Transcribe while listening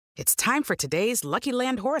It's time for today's Lucky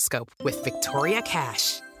Land horoscope with Victoria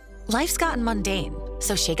Cash. Life's gotten mundane,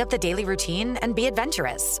 so shake up the daily routine and be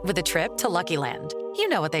adventurous with a trip to Lucky Land. You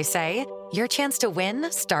know what they say, your chance to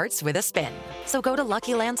win starts with a spin. So go to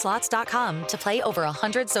LuckyLandSlots.com to play over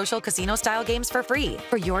 100 social casino-style games for free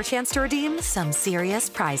for your chance to redeem some serious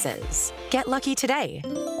prizes. Get lucky today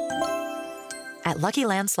at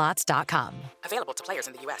LuckyLandSlots.com. Available to players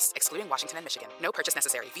in the U.S., excluding Washington and Michigan. No purchase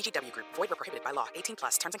necessary. VGW Group. Void where prohibited by law.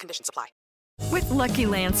 18+. Terms and conditions apply. With Lucky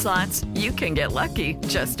Land Slots, you can get lucky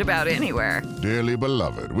just about anywhere. Dearly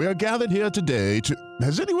beloved, we are gathered here today to...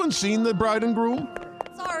 Has anyone seen the bride and groom?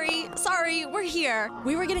 Sorry, we're here.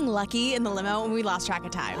 We were getting lucky in the limo and we lost track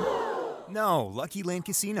of time. No, Lucky Land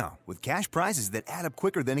Casino, with cash prizes that add up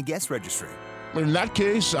quicker than a guest registry. In that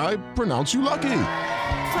case, I pronounce you lucky.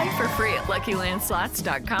 Play for free at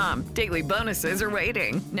LuckyLandSlots.com. Daily bonuses are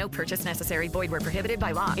waiting. No purchase necessary. Void where prohibited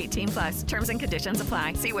by law. 18+. Terms and conditions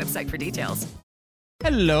apply. See website for details.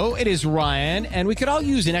 Hello, it is Ryan, and we could all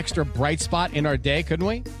use an extra bright spot in our day, couldn't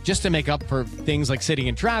we? Just to make up for things like sitting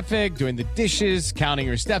in traffic, doing the dishes, counting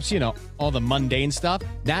your steps, all the mundane stuff.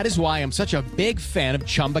 That is why I'm such a big fan of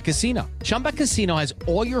Chumba Casino. Chumba Casino has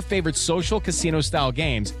all your favorite social casino-style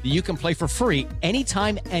games that you can play for free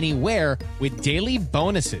anytime, anywhere with daily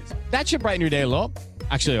bonuses. That should brighten your day a little.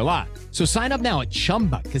 Actually, a lot. So sign up now at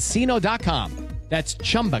ChumbaCasino.com. That's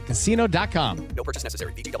ChumbaCasino.com. No purchase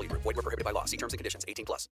necessary. VGW Group. Void where prohibited by law. See terms and conditions.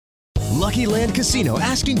 18+. Lucky Land Casino,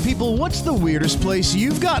 asking people, what's the weirdest place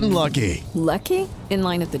you've gotten lucky? Lucky? In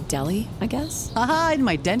line at the deli, I guess? Aha, in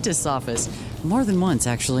my dentist's office. More than once,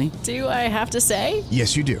 actually. Do I have to say?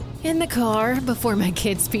 Yes, you do. In the car before my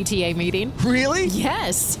kids' PTA meeting. Really?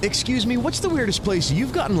 Yes. Excuse me, what's the weirdest place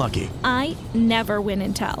you've gotten lucky? I never win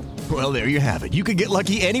and tell. Well, there you have it. You can get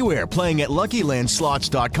lucky anywhere, playing at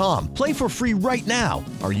LuckyLandSlots.com. Play for free right now.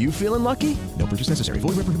 Are you feeling lucky? No purchase necessary. Void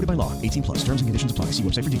where prohibited by law. 18+. Terms and conditions apply. See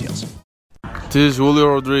website for details. This is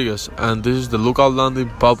Julio Rodriguez, and this is the Lookout Landing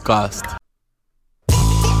Podcast.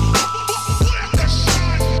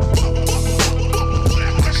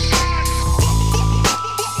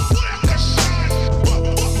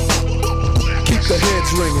 Keep the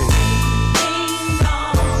heads ringing.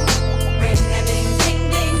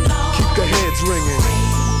 Keep the heads ringing.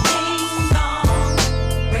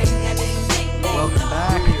 Welcome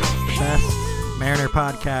back. The best Mariner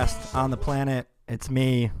podcast on the planet. It's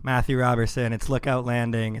me, Matthew Robertson. It's Lookout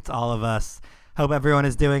Landing. It's all of us. Hope everyone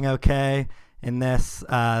is doing okay in this,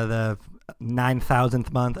 the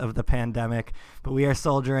 9,000th month of the pandemic. But we are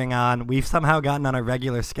soldiering on. We've somehow gotten on a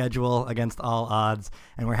regular schedule against all odds,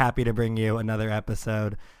 and we're happy to bring you another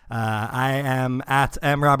episode. I am at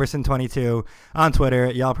mrobertson22 on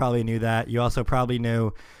Twitter. Y'all probably knew that. You also probably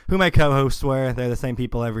knew who my co-hosts were. They're the same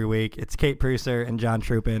people every week. It's Kate Pruser and John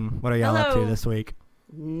Troopin. What are y'all up to this week?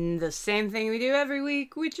 The same thing we do every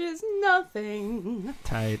week, which is nothing.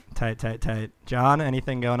 Tight. John,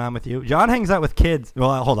 anything going on with you? John hangs out with kids.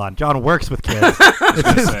 Well, hold on. John works with kids.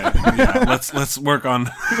 Let's work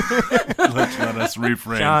on. let us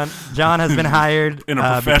reframe. John has been hired in a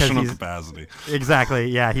professional capacity. Exactly.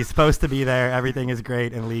 Yeah, he's supposed to be there. Everything is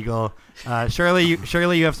great and legal. Surely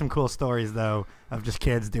you have some cool stories though of just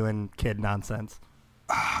kids doing kid nonsense.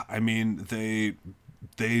 I mean, they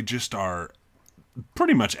just are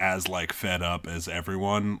pretty much as fed up as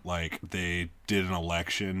everyone. They did an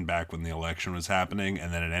election back when the election was happening,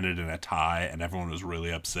 and then it ended in a tie, and everyone was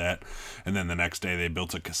really upset. And then the next day they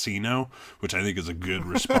built a casino, which I think is a good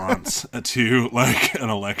response to an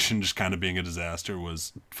election just kind of being a disaster.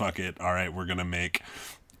 Was fuck it, all right, we're gonna make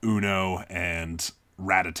Uno and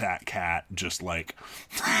Rat-a-tat-cat just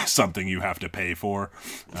something you have to pay for.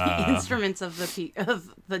 The instruments of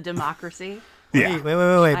the democracy. Yeah.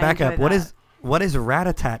 Wait, back up. What is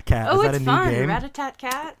Rat-a-tat-cat? Oh, is that it's a fun. new game?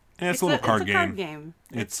 Rat-a-tat-cat. Yeah, it's a little card game.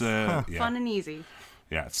 It's fun and easy.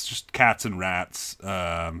 Yeah, it's just cats and rats,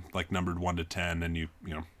 numbered 1 to 10, and you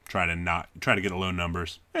try to get low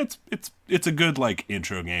numbers. It's a good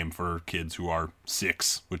intro game for kids who are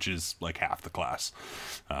 6, which is half the class,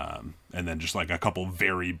 and then just a couple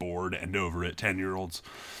very bored and over it 10-year-olds.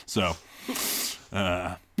 So,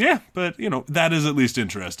 yeah, but that is at least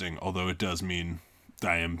interesting. Although it does mean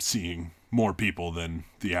I am seeing more people than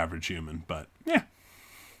the average human. But yeah.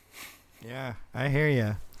 Yeah, I hear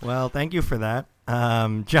you. Well, thank you for that.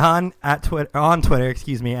 John on Twitter, at John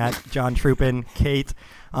Troopin, Kate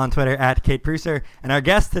on Twitter at Kate Pruser, and our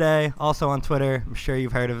guest today, also on Twitter, I'm sure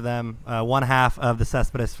you've heard of them, one half of the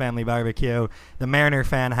Cespedes Family Barbecue, the Mariner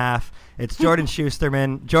fan half. It's Jordan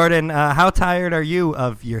Schusterman. Jordan, how tired are you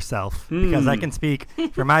of yourself? Because I can speak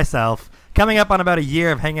for myself. Coming up on about a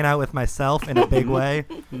year of hanging out with myself in a big way,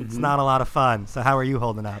 it's not a lot of fun. So how are you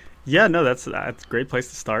holding up? Yeah, no, that's a great place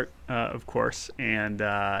to start, of course, and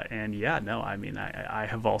yeah, no, I mean, I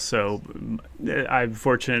have also, I'm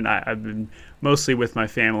fortunate. I've been mostly with my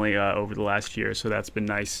family over the last year, so that's been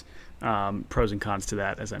nice. Pros and cons to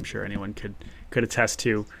that, as I'm sure anyone could attest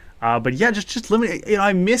to. But yeah, just limiting.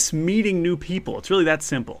 I miss meeting new people. It's really that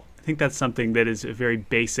simple. I think that's something that is very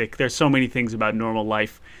basic. There's so many things about normal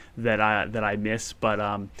life that I miss,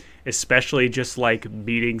 but especially just like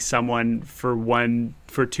meeting someone for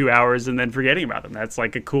 2 hours and then forgetting about them. That's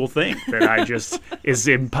like a cool thing that I just is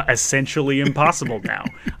essentially impossible now.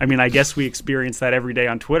 I mean, I guess we experience that every day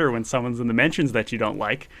on Twitter when someone's in the mentions that you don't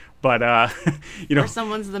like, but or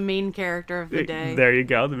someone's the main character of the day. There you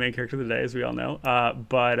go, the main character of the day, as we all know.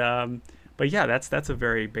 But yeah, that's a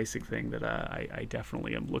very basic thing that I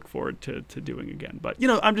definitely look forward to doing again. But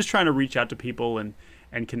I'm just trying to reach out to people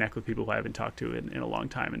and connect with people who I haven't talked to in a long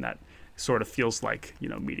time, and that sort of feels like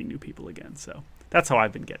meeting new people again. So that's how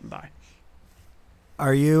I've been getting by.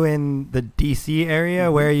 Are you in the DC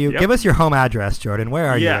area? Where are you? Yep. Give us your home address, Jordan. Where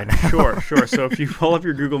are you right now? Sure. So if you pull up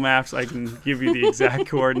your Google Maps, I can give you the exact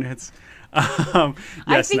coordinates. I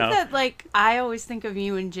think that I always think of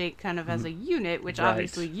you and Jake kind of as a unit, which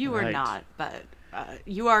obviously you are not, but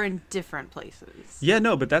you are in different places. Yeah,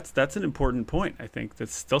 no, but that's an important point. I think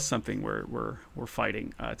that's still something we're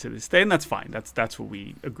fighting to this day, and that's fine. That's what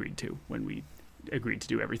we agreed to when we agreed to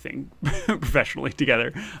do everything professionally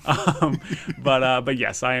together. But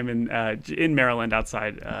yes, I am in Maryland,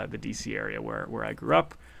 outside the DC area where I grew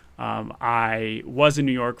up. I was in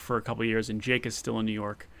New York for a couple of years, and Jake is still in New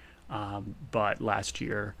York. But last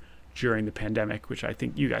year, during the pandemic, which I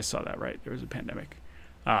think you guys saw that, right? There was a pandemic.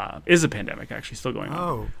 Is a pandemic actually still going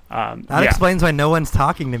on? That explains why no one's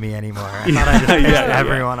talking to me anymore. I thought I just pissed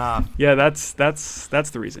everyone off. Yeah, that's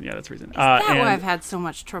the reason. Yeah, that's the reason. Is that why I've had so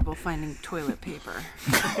much trouble finding toilet paper?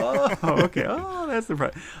 Okay. Oh, that's the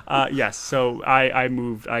problem. Yes. So I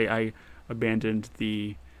moved. I abandoned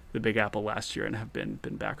the Big Apple last year and have been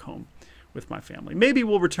back home with my family. Maybe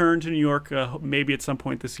we'll return to New York. Maybe at some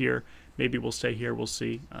point this year. Maybe we'll stay here. We'll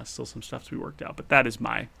see. Still some stuff to be worked out. But that is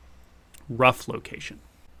my rough location.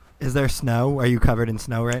 Is there snow? Are you covered in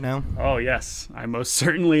snow right now? Oh, yes. I most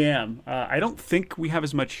certainly am. I don't think we have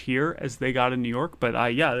as much here as they got in New York, but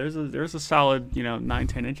there's a solid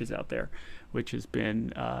 9-10 inches out there, which has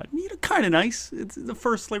been kind of nice. It's the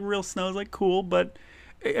first real snow is cool, but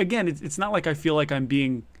again, it's not like I feel like I'm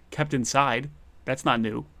being kept inside. That's not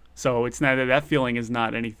new. So it's not that feeling is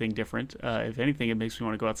not anything different. If anything, it makes me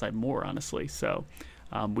want to go outside more, honestly. So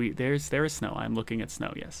there is snow. I'm looking at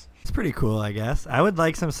snow. Yes. It's pretty cool, I guess. I would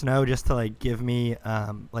like some snow just to give me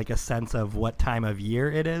a sense of what time of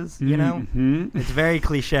year it is, Mm-hmm. It's very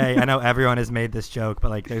cliche. I know everyone has made this joke,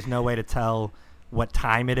 but there's no way to tell what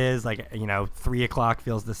time it is. 3 o'clock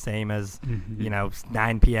feels the same as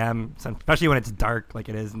 9 p.m. especially when it's dark like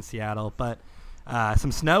it is in Seattle. But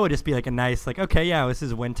some snow would just be a nice okay, yeah, this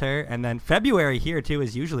is winter. And then February here too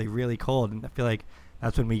is usually really cold, and I feel like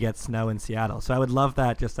that's when we get snow in Seattle. So I would love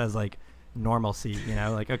that just as normalcy,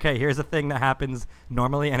 okay, here's a thing that happens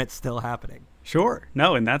normally and it's still happening. Sure.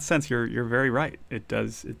 No, in that sense, you're very right. It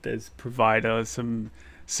does provide some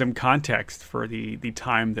context for the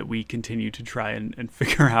time that we continue to try and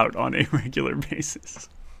figure out on a regular basis.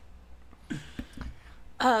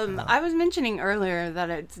 I was mentioning earlier that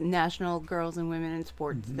it's National Girls and Women in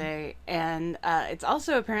Sports Day, and it's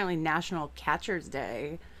also apparently National Catchers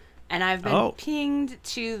Day, and I've been pinged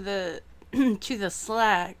to the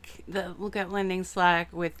Slack, the Lookout Landing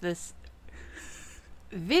Slack, with this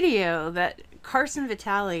video that Carson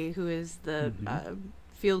Vitale, who is the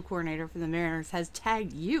field coordinator for the Mariners, has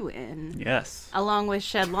tagged you in. Yes. Along with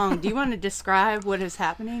Shed Long. Do you want to describe what is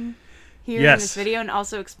happening here in this video, and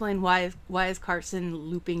also explain why is Carson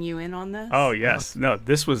looping you in on this? Oh, yes. No,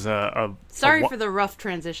 this was a sorry for the rough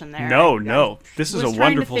transition there. No. This is a wonderful surprise. I was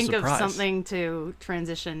trying to think of something to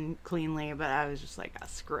transition cleanly, but I was just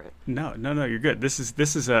screw it. No, you're good. This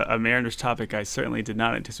is a Mariners topic I certainly did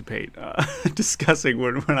not anticipate discussing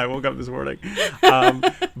when I woke up this morning.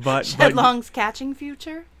 But Shed Long's catching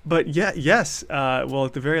future? But yes. Well,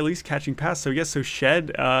 at the very least, catching pass. So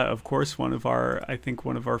Shed, of course, one of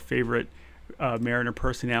our favorite Mariner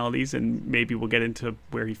personalities, and maybe we'll get into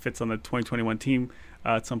where he fits on the 2021 team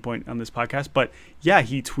at some point on this podcast. But yeah,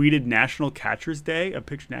 he tweeted National Catchers Day, a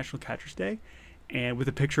picture National Catchers Day, and with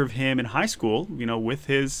a picture of him in high school, with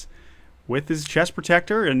his chest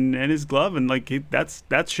protector and his glove, and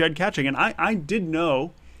that's Shed catching. And I did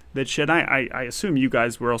know that Shed. I assume you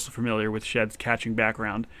guys were also familiar with Shed's catching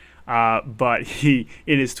background. But in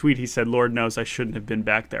his tweet, he said, "Lord knows I shouldn't have been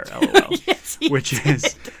back there." LOL. Yes, which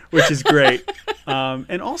is great.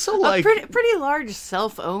 And also a pretty large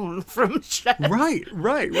self-own from Shed. Right.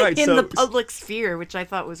 In the public sphere, which I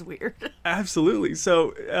thought was weird. Absolutely.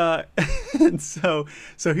 So,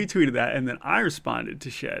 so he tweeted that, and then I responded to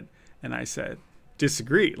Shed, and I said,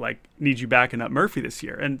 "Disagree. Need you backing up Murphy this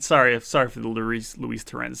year." And sorry for the Luis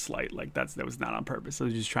Torrens slight. That was not on purpose. I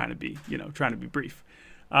was just trying to be brief.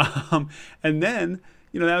 And then,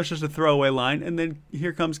 that was just a throwaway line. And then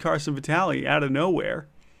here comes Carson Vitale out of nowhere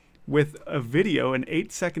with a video, an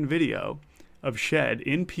 8-second video of Shed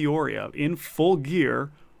in Peoria in full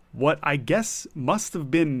gear. What I guess must have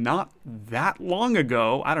been not that long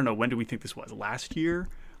ago. I don't know. When do we think this was? Last year?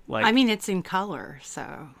 It's in color,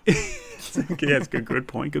 so. Yeah, it's good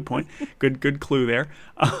point. Good clue there.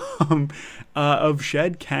 Of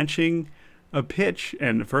Shed catching a pitch,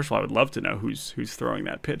 and first of all, I would love to know who's throwing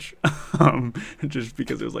that pitch, just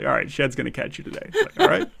because it was all right, Shed's going to catch you today. All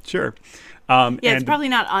right, sure. It's probably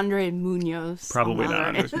not Andre Munoz. Probably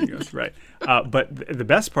not Andre Munoz, right? But the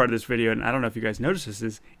best part of this video, and I don't know if you guys noticed this,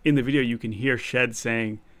 is in the video you can hear Shed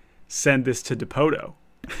saying, "Send this to Dipoto,"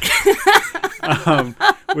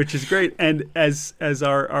 which is great. And as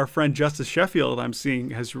our friend Justice Sheffield, I'm seeing,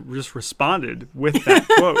 has just responded with that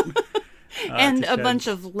quote. And a bunch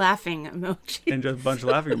of laughing emojis.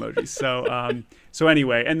 So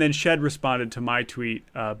anyway, and then Shed responded to my tweet,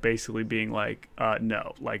 basically being no,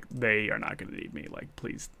 they are not going to need me.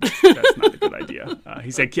 Please, that's not a good idea.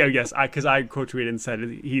 He said, yes, because I quote tweeted and said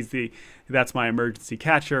that's my emergency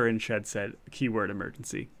catcher, and Shed said, keyword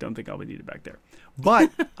emergency. Don't think I'll be needed back there.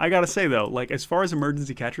 But I gotta say though, as far as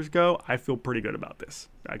emergency catchers go, I feel pretty good about this,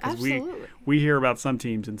 because we hear about some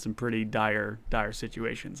teams in some pretty dire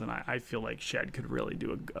situations, and I feel like Shed could really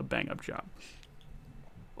do a bang up job,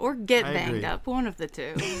 or get banged up, one of the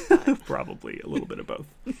two. Probably a little bit of both.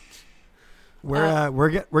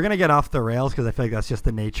 We're gonna get off the rails because I feel like that's just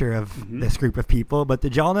the nature of this group of people. But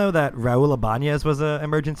did y'all know that Raul Ibanez was an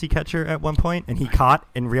emergency catcher at one point, and he caught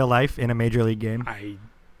in real life in a major league game? I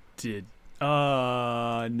did.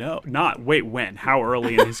 No, not. Wait, when? How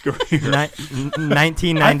early in his career?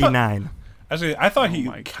 1999. I thought he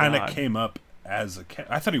kind of came up as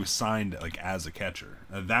I thought he was signed as a catcher.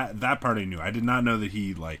 That part I knew. I did not know that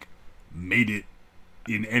he made it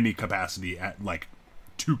in any capacity at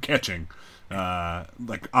to catching, a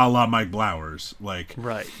la Mike Blowers,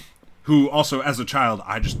 right. Who also, as a child,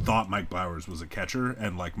 I just thought Mike Blowers was a catcher,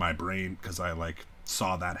 and my brain, because I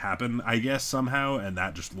saw that happen, I guess, somehow, and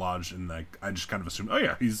that just lodged, and I just kind of assumed, oh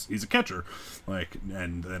yeah, he's a catcher,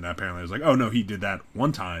 and then apparently I was oh no, he did that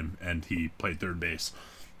one time and he played third base.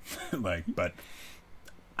 But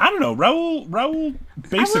I don't know, Raul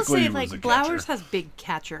basically was a Blowers catcher. has big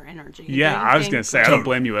catcher energy. Yeah, I was gonna say, I don't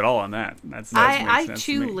blame you at all on that. I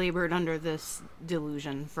too labored under this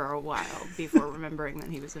delusion for a while before remembering that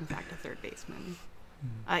he was in fact a third baseman.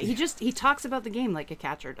 He talks about the game like a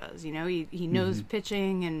catcher does. He knows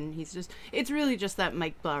pitching, and it's really just that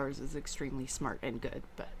Mike Blowers is extremely smart and good.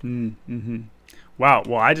 But wow,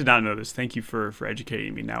 well, I did not know this. Thank you for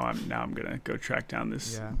educating me. Now I'm gonna go track down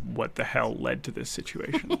this. Yeah. What the hell led to this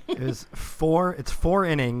situation? It's 4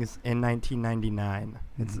 innings in 1999.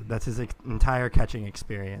 That's his entire catching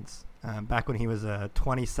experience. Back when he was a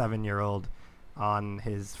 27-year-old on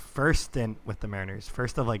his first stint with the Mariners,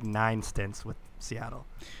 first of 9 stints with Seattle.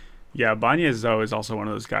 Yeah, Ibanez though is also one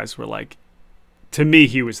of those guys where to me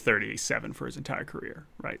he was 37 for his entire career,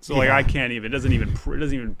 right? So I can't even, it doesn't even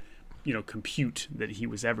compute that he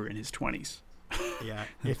was ever in his 20s. Yeah.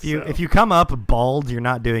 If you come up bald, you're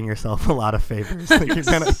not doing yourself a lot of favors.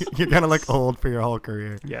 You're gonna look old for your whole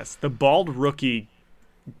career. Yes, the bald rookie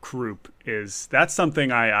group that's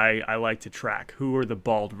something I like to track. Who are the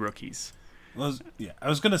bald rookies? I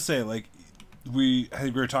was gonna say I think we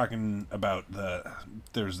were talking about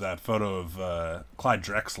there's that photo of Clyde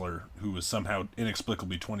Drexler, who was somehow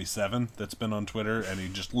inexplicably 27, that's been on Twitter, and he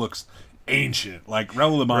just looks ancient.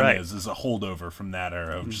 Raul Ibanez is a holdover from that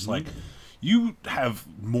era of just you have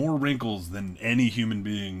more wrinkles than any human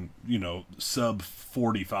being, sub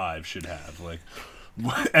 45 should have.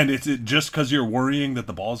 And it's just because you're worrying that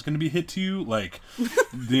the ball is going to be hit to you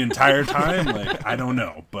the entire time. I don't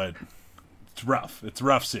know, but it's rough. It's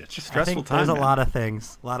rough sitch. I think there's a lot of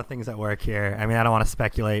things at work here. I mean, I don't want to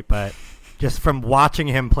speculate, but just from watching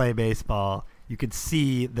him play baseball, you could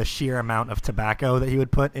see the sheer amount of tobacco that he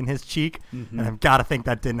would put in his cheek. Mm-hmm. And I've got to think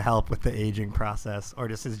that didn't help with the aging process or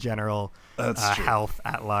just his general health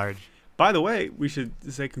at large. By the way, we should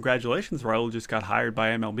say congratulations. Raul just got hired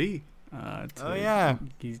by MLB.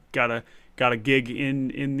 He's got a gig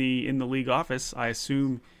in the league office, I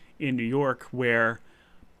assume, in New York, where,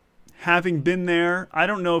 having been there, I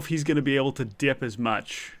don't know if he's going to be able to dip as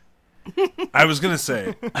much. I was going to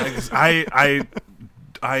say,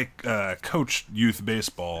 I coached youth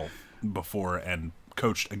baseball before and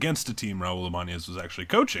coached against a team Raul Ibanez was actually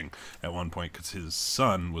coaching at one point because his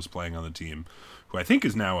son was playing on the team, who I think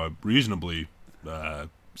is now a reasonably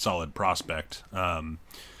solid prospect.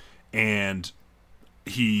 And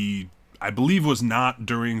he, I believe, was not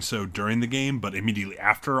during the game, but immediately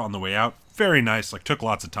after on the way out. Very nice, like took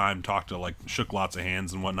lots of time, talked to, shook lots of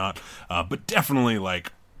hands and whatnot. But definitely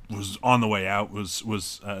was on the way out, was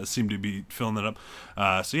seemed to be filling it up.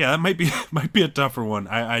 So yeah, that might be a tougher one.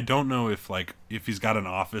 I don't know if he's got an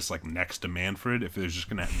office next to Manfred, if there's just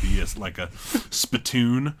gonna be a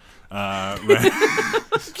spittoon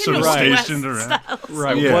sort of stationed around.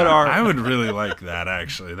 Right. Yeah, I would really like that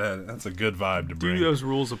actually. That's a good vibe to bring. Do those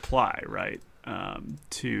rules apply, right?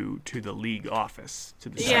 To the league office, to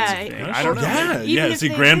the yeah, sense of thing. I don't know. Yeah. Is he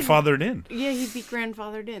grandfathered in? Yeah, he'd be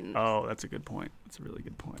grandfathered in. Oh, that's a good point. That's a really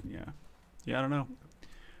good point. Yeah, I don't know.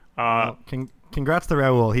 Well, congrats to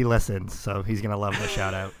Raul. He listens, so he's gonna love the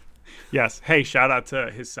shout out. Yes. Hey, shout out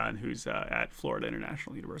to his son, who's at Florida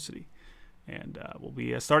International University, and will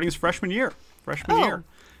be starting his freshman year. Florida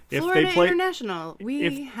International.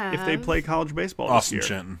 If they play college baseball Austin this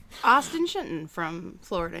year. Shenton. Austin Shenton from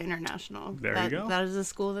Florida International. There you go. That is a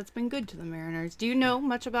school that's been good to the Mariners. Do you know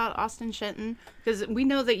much about Austin Shenton? Because we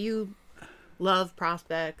know that you love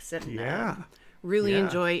prospects and really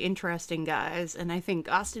enjoy interesting guys. And I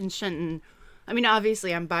think Austin Shenton, I mean,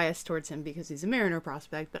 obviously I'm biased towards him because he's a Mariner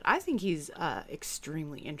prospect, but I think he's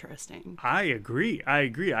extremely interesting. I agree.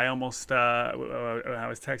 I almost, I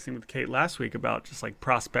was texting with Kate last week about just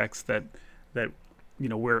prospects that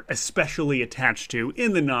we're especially attached to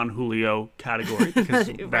in the non-Julio category. Because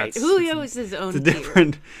right. Julio is his own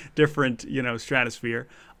different stratosphere.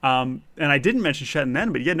 And I didn't mention Shenton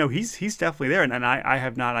then, but he's definitely there. And I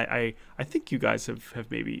have not. I think you guys have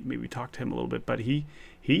maybe talked to him a little bit, but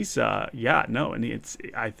he's I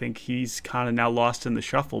think he's kind of now lost in the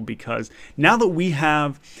shuffle because now that we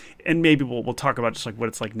have, and maybe we'll talk about just what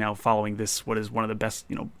it's like now following this, what is one of the best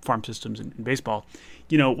farm systems in baseball.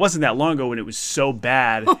 It wasn't that long ago when it was so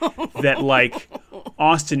bad that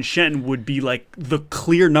Austin Shenton would be the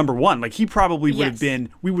clear number one. He probably would have been.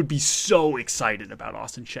 We would be so excited about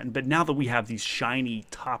Austin Shenton. But now that we have these shiny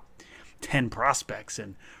top 10 prospects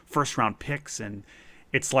and first round picks, and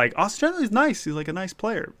it's Austin Shenton is nice. He's a nice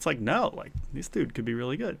player. It's no, this dude could be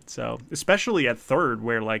really good. So especially at third,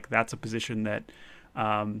 where that's a position that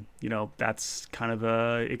that's kind of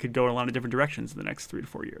it could go in a lot of different directions in the next 3 to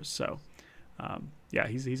 4 years. So.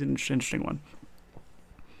 He's an interesting one.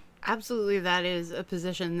 Absolutely, that is a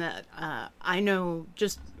position that I know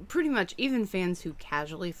just pretty much even fans who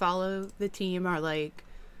casually follow the team are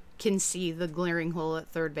can see the glaring hole at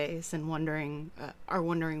third base and wondering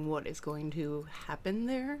what is going to happen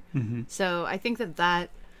there. Mm-hmm. So I think that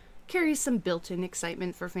carries some built-in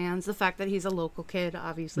excitement for fans. The fact that he's a local kid,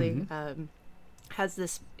 obviously, has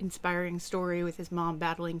this inspiring story with his mom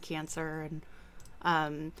battling cancer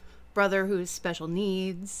and brother who's special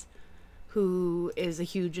needs, who is a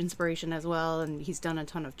huge inspiration as well, and he's done a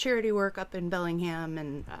ton of charity work up in Bellingham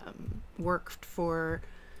and worked for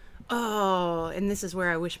and this is where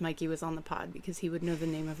I wish Mikey was on the pod because he would know the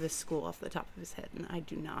name of this school off the top of his head, and I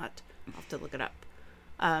do not. I'll have to look it up.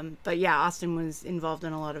 But yeah, Austin was involved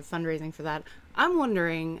in a lot of fundraising for that. I'm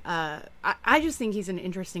wondering, I just think he's an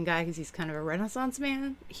interesting guy because he's kind of a Renaissance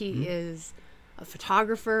man. He is a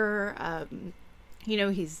photographer.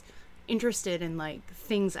 He's interested in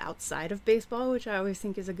things outside of baseball, which I always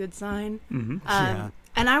think is a good sign. Mm-hmm.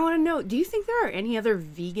 And I want to know, do you think there are any other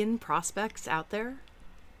vegan prospects out there?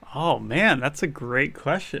 Oh man, that's a great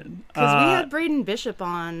question. Because we had Braden Bishop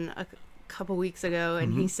on a couple weeks ago,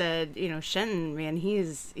 and he said, Shenton, man,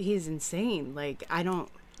 he's insane.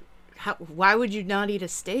 Why would you not eat a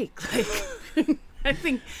steak? I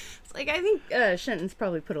think Shenton's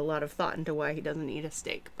probably put a lot of thought into why he doesn't eat a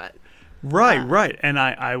steak, but. Right. And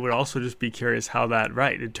I would also just be curious how that,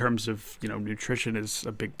 in terms of, nutrition is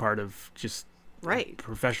a big part of just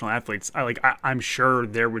professional athletes. I'm sure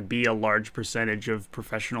there would be a large percentage of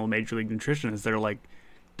professional major league nutritionists that are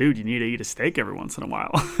dude, you need to eat a steak every once in a while.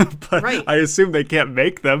 But I assume they can't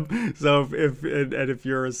make them. So if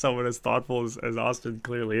you're someone as thoughtful as Austin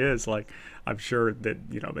clearly is, like, I'm sure that,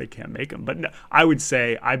 you know, they can't make them. But no, I would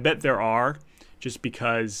say I bet there are, just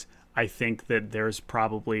because I think that there's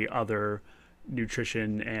probably other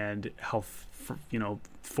nutrition and health, you know,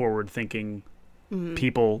 forward-thinking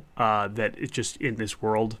people that it's just in this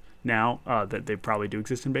world now that they probably do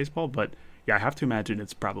exist in baseball. But yeah, I have to imagine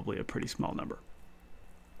it's probably a pretty small number.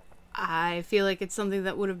 I feel like it's something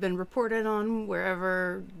that would have been reported on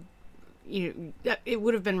wherever, you know, it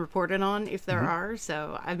would have been reported on if there are.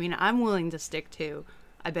 So, I mean, I'm willing to stick to,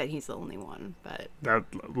 I bet he's the only one. But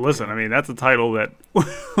listen, I mean, that's a title that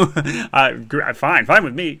fine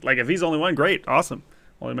with me. Like, if he's the only one, great, awesome.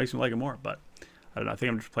 Only makes me like him more. But I don't know. I think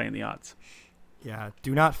I'm just playing the odds. Yeah,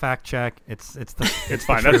 do not fact check. It's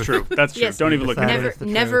fine. That's true. That's true. Yes, don't even look at it.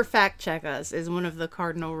 Never fact check us is one of the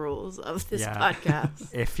cardinal rules of this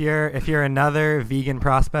podcast. If you're another vegan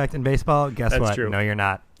prospect in baseball, guess That's what? True. No, you're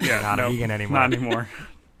not. You're not a vegan anymore. Not anymore.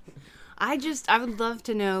 I would love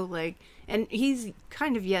to know, like, and he's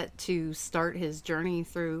kind of yet to start his journey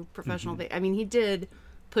through professional I mean, he did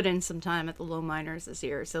put in some time at the low minors this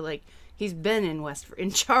year, so like he's been in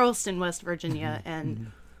Charleston, West Virginia,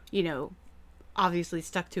 and you know, obviously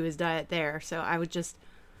stuck to his diet there. So I would just,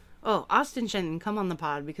 Austin Shenton, come on the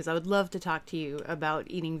pod, because I would love to talk to you about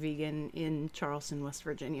eating vegan in Charleston, West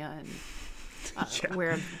Virginia, and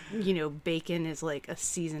where, you know, bacon is like a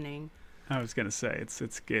seasoning. I was gonna say it's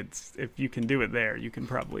if you can do it there, you can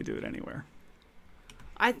probably do it anywhere.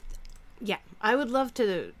 I would love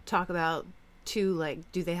to talk about too, like,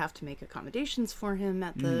 do they have to make accommodations for him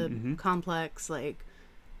at the complex? Like,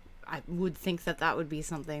 I would think that would be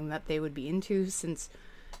something that they would be into, since,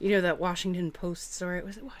 you know, that Washington Post story.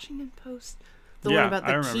 Was it Washington Post? The one about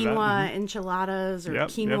the quinoa enchiladas or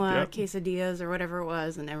quinoa quesadillas or whatever it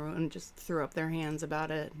was, and everyone just threw up their hands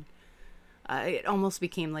about it. It almost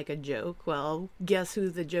became like a joke. Well, guess who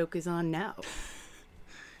the joke is on now?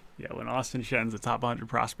 Yeah, when Austin Shen's a top 100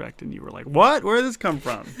 prospect, and you were like, "What? Where did this come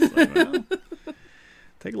from?" Like, well,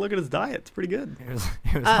 take a look at his diet; it's pretty good. It was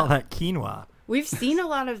all that quinoa. We've seen a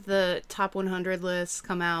lot of the top 100 lists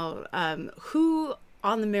come out. Who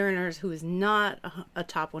on the Mariners who is not a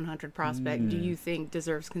top 100 prospect do you think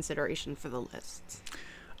deserves consideration for the lists?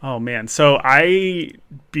 Oh, man. So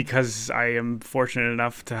because I am fortunate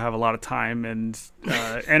enough to have a lot of time and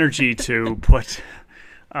energy to put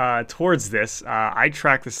towards this, I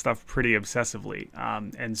track this stuff pretty obsessively.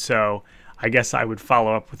 And so I guess I would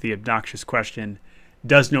follow up with the obnoxious question,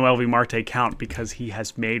 does Noelvi Marte count because he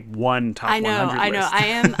has made one top 100 list? I know.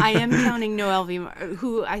 I am counting Noelvi,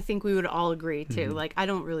 who I think we would all agree to. Like, I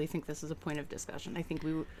don't really think this is a point of discussion. I think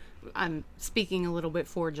I'm speaking a little bit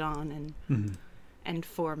for John and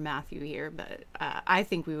for Matthew here, but I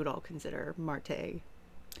think we would all consider Marte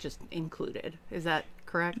just included. Is that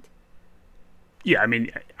correct? Yeah, I mean,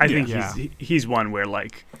 I think he's one where,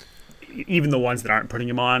 like, even the ones that aren't putting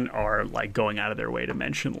him on are, like, going out of their way to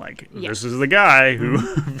mention, like, this is the guy who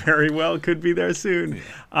very well could be there soon.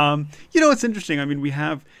 You know, it's interesting. I mean, we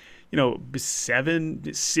have, you know,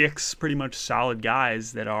 6 pretty much solid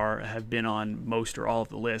guys that have been on most or all of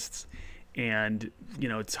the lists. And, you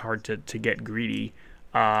know, it's hard to get greedy.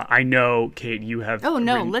 I know, Kate, you have. Oh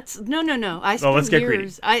no! No! I spent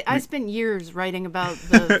years. I spent years writing about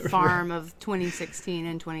the farm of 2016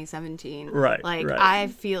 and 2017. Right. I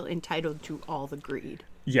feel entitled to all the greed.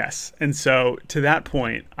 Yes, and so to that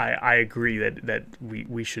point, I agree that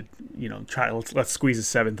we should, you know, try. Let's squeeze a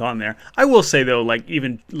 7th on there. I will say though, like,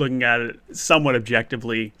 even looking at it somewhat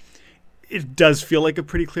objectively, it does feel like a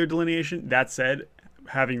pretty clear delineation. That said,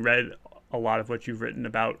 having read a lot of what you've written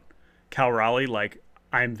about Cal Raleigh, like,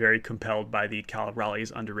 I'm very compelled by the Cal Raleigh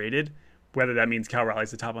is underrated. Whether that means Cal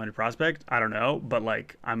Raleigh's the top 100 prospect, I don't know, but,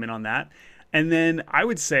 like, I'm in on that. And then I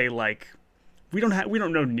would say, like, we don't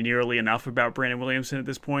know nearly enough about Brandon Williamson at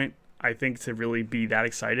this point, I think, to really be that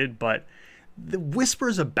excited. But the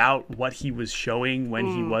whispers about what he was showing when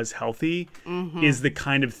he was healthy is the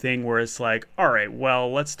kind of thing where it's like, all right,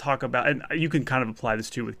 well, let's talk about, and you can kind of apply this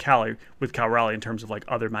too with Cal Raleigh in terms of, like,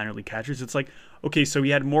 other minor league catchers. It's like, okay, so he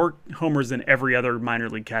had more homers than every other minor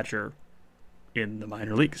league catcher in the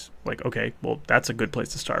minor leagues. Like, okay, well, that's a good place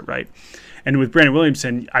to start, right? And with Brandon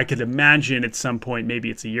Williamson, I could imagine at some point, maybe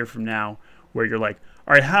it's a year from now, where you're like,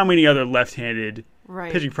 all right, how many other left-handed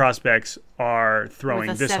pitching prospects are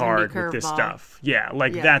throwing this hard with this stuff? Yeah,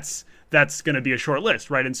 like, that's going to be a short list,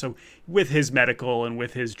 right? And so with his medical and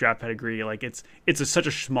with his draft pedigree, like, it's such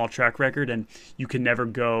a small track record, and you can never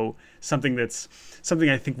go something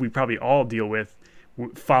I think we probably all deal with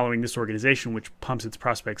following this organization, which pumps its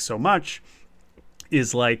prospects so much,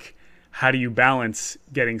 is like, how do you balance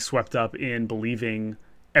getting swept up in believing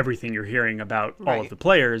everything you're hearing about all of the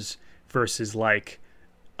players versus like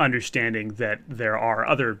understanding that there are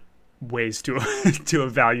other ways to to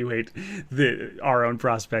evaluate our own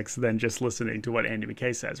prospects than just listening to what Andy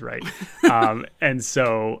McKay says, right? And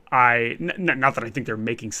so not that I think they're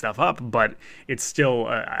making stuff up, but it's still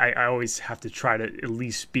I always have to try to at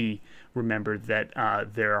least be remembered that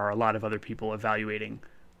there are a lot of other people evaluating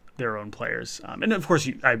their own players, and of course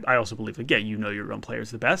I also believe that you know your own players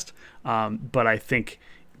the best, but I think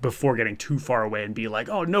before getting too far away and be like,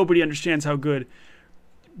 oh, nobody understands how good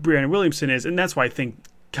Brandon Williamson is, and that's why I think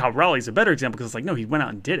Cal Raleigh's a better example, because it's like, no, he went out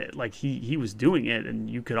and did it. Like he was doing it, and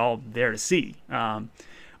you could all there to see.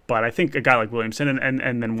 But I think a guy like Williamson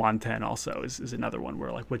and then Juan Ten also is another one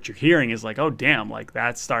where like what you're hearing is like, oh damn, like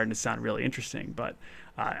that's starting to sound really interesting. But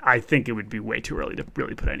I think it would be way too early to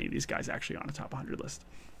really put any of these guys actually on a top 100 list.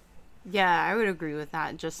 Yeah, I would agree with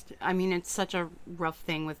that. Just, I mean, it's such a rough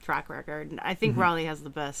thing with track record. I think Raleigh has the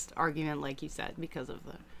best argument, like you said, because of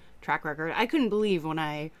the track record. I couldn't believe when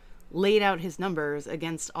I laid out his numbers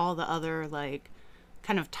against all the other like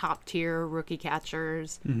kind of top tier rookie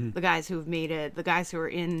catchers, the guys who have made it, the guys who are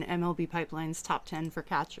in MLB Pipeline's top 10 for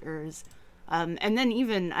catchers. And then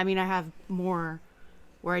even, I mean, I have more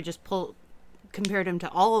where I just compared him to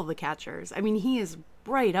all of the catchers. I mean, he is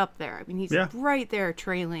right up there. I mean, he's right there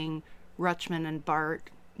trailing Rutschman and Bart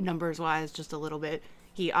numbers wise just a little bit.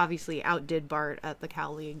 He obviously outdid Bart at the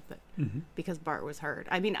Cal League, but because Bart was hurt.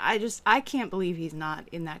 I mean, I can't believe he's not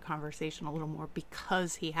in that conversation a little more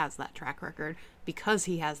because he has that track record, because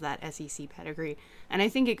he has that SEC pedigree. And I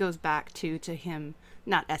think it goes back to him,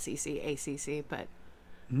 not SEC, ACC, but,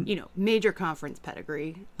 you know, major conference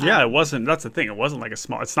pedigree. Yeah, that's the thing. It wasn't like it's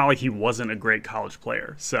not like he wasn't a great college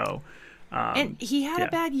player. So, and he had a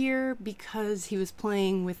bad year because he was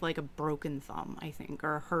playing with like a broken thumb, I think,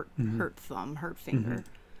 or a hurt finger,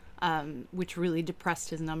 which really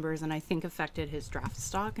depressed his numbers and I think affected his draft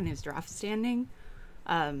stock and his draft standing,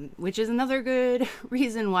 which is another good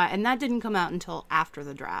reason why. And that didn't come out until after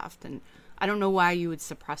the draft. And I don't know why you would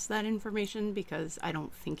suppress that information, because I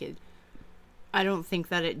don't think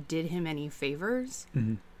that it did him any favors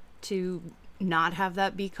to not have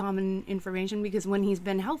that be common information, because when he's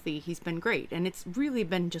been healthy, he's been great. And it's really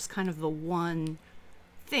been just kind of the one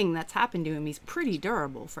thing that's happened to him. He's pretty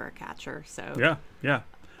durable for a catcher. So yeah.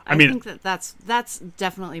 I think that's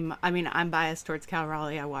definitely, I mean, I'm biased towards Cal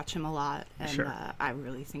Raleigh. I watch him a lot, and I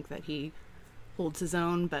really think that he holds his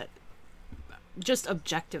own, but just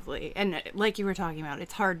objectively, and like you were talking about,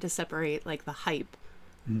 it's hard to separate like the hype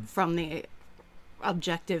from the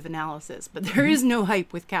objective analysis, but there is no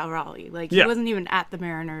hype with Cal Raleigh. Like he wasn't even at the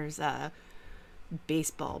Mariners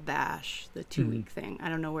baseball bash, the 2-week thing. I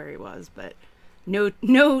don't know where he was, but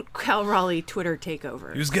no Cal Raleigh Twitter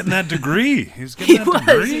takeover. He was getting that degree.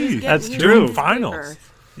 That's true. Finals.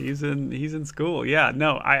 He's in school. Yeah.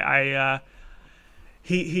 No.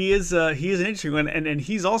 He is an interesting one, and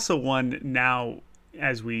he's also one now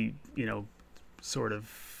as we sort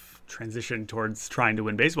of transition towards trying to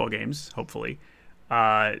win baseball games. Hopefully.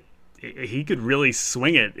 He could really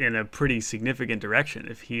swing it in a pretty significant direction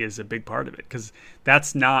if he is a big part of it, because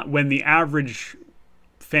that's not when the average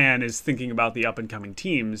fan is thinking about the up and coming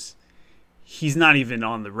teams. He's not even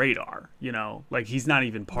on the radar, like he's not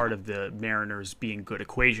even part of the Mariners being good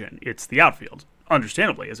equation. It's the outfield,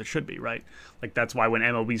 understandably, as it should be, right? Like that's why when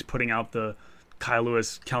MLB's putting out the Kyle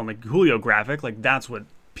Lewis, Kelenic, Julio graphic, like that's what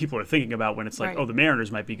people are thinking about when it's like, oh, the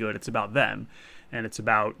Mariners might be good. It's about them. And it's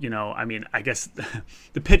about, I mean, I guess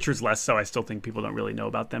the pitchers less so. I still think people don't really know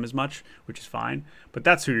about them as much, which is fine. But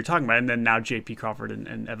that's who you're talking about. And then now J.P. Crawford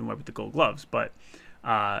and Evan Webb with the Gold Gloves. But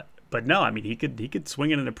no, I mean, he could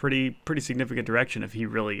swing it in a pretty significant direction if he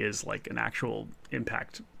really is like an actual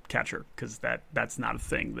impact catcher, because that's not a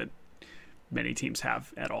thing that many teams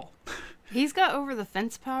have at all. He's got over the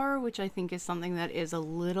fence power, which I think is something that is a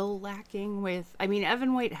little lacking with, I mean,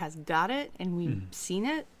 Evan White has got it and we've seen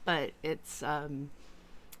it, but it's a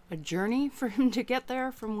journey for him to get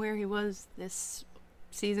there from where he was this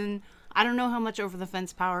season. I don't know how much over the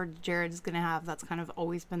fence power Jared's going to have. That's kind of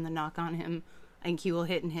always been the knock on him. I think he will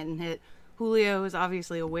hit and hit and hit. Julio is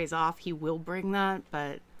obviously a ways off. He will bring that,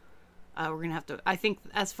 but we're going to have to, I think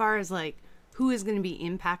as far as like, who is going to be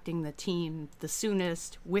impacting the team the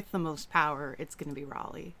soonest with the most power, it's going to be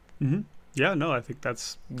Raleigh. Mm-hmm. Yeah, no, I think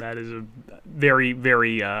that is a very,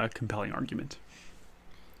 very compelling argument.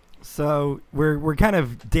 So we're kind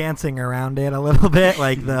of dancing around it a little bit,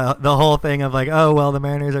 like the whole thing of like, oh well, the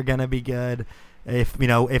Mariners are going to be good,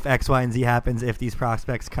 if X, Y, and Z happens, if these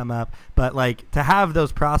prospects come up. But like to have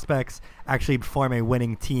those prospects actually form a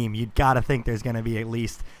winning team, you'd got to think there's going to be at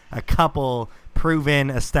least a couple proven,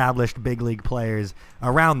 established big league players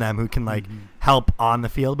around them who can like help on the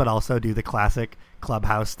field, but also do the classic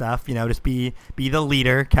clubhouse stuff. Just be the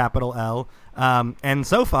leader, capital L. And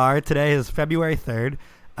so far, today is February 3rd.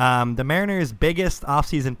 The Mariners' biggest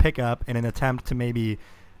offseason pickup in an attempt to maybe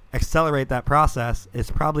accelerate that process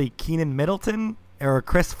is probably Keenan Middleton or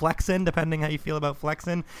Chris Flexen, depending how you feel about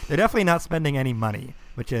Flexen. They're definitely not spending any money,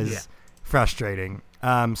 which is frustrating.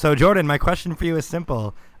 So, Jordan, my question for you is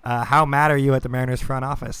simple. How mad are you at the Mariners front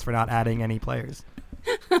office for not adding any players?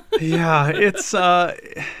 Yeah, it's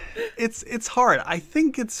hard. I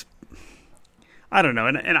think I don't know,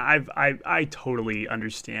 and I totally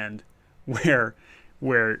understand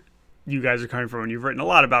where you guys are coming from, and you've written a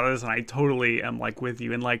lot about this, and I totally am like with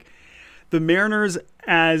you. And like the Mariners,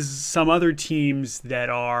 as some other teams that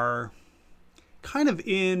are kind of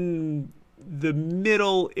in the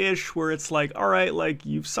middle-ish, where it's like, all right, like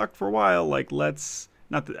you've sucked for a while, like let's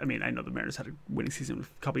not that, I mean, I know the Mariners had a winning season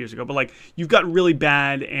a couple years ago, but like you've gotten really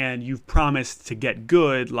bad and you've promised to get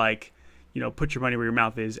good, like, put your money where your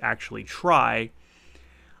mouth is, actually try.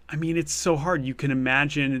 I mean, it's so hard. You can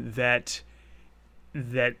imagine that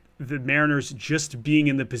the Mariners just being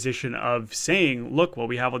in the position of saying, look, well,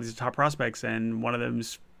 we have all these top prospects and one of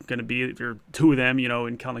them's going to be, or two of them,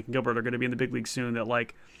 in Kelenic and Gilbert are going to be in the big league soon, that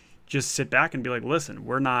like just sit back and be like, listen,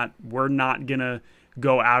 we're not going to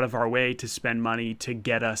go out of our way to spend money to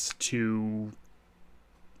get us to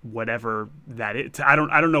whatever that is. I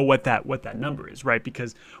don't know what that number is, right?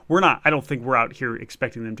 Because I don't think we're out here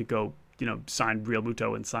expecting them to go, sign Real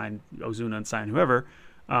Muto and sign Ozuna and sign whoever.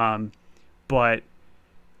 But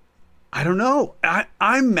I don't know.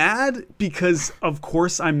 I'm mad because, of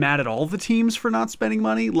course, I'm mad at all the teams for not spending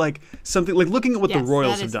money. Like something like looking at what the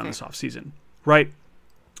Royals have done this offseason, right?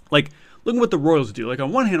 Like looking at what the Royals do. Like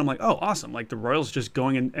on one hand, I'm like, oh, awesome. Like the Royals just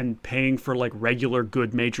going and paying for like regular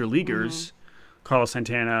good major leaguers, Carlos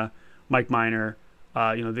Santana, Mike Minor,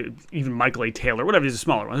 even Michael A. Taylor, whatever, these are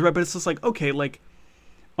smaller ones, right? But it's just like, okay, like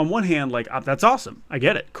on one hand, like that's awesome. I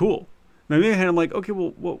get it. Cool. And on the other hand, I'm like, okay,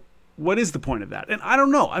 well, what is the point of that? And I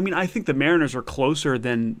don't know. I mean, I think the Mariners are closer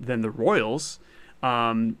than the Royals,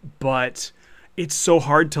 but it's so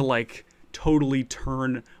hard to like totally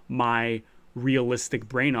turn my realistic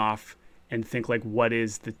brain off and think like, what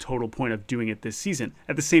is the total point of doing it this season?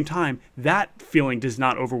 At the same time, that feeling does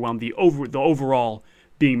not overwhelm the overall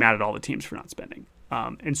being mad at all the teams for not spending.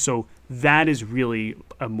 And so that is really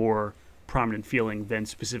a more prominent feeling than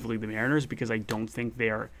specifically the Mariners, because I don't think they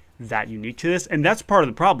are that unique to this. And that's part of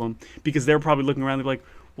the problem, because they're probably looking around and like,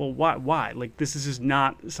 well, why? Like, this is just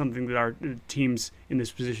not something that our teams in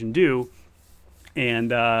this position do.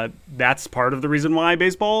 And that's part of the reason why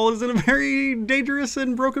baseball is in a very dangerous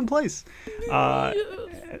and broken place.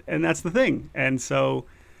 And that's the thing. And so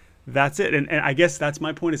that's it. And I guess that's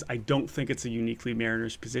my point, is I don't think it's a uniquely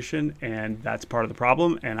Mariners position, and that's part of the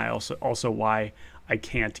problem. And I also why I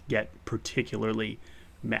can't get particularly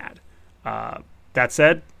mad. That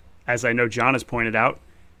said, as I know John has pointed out,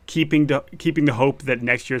 keeping the hope that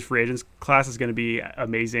next year's free agents class is going to be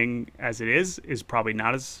amazing as it is probably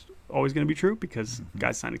not as always going to be true, because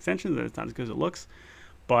guys sign extensions and it's not as good as it looks.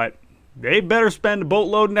 But they better spend a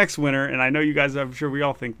boatload next winter, and I know you guys, I'm sure we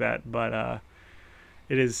all think that, but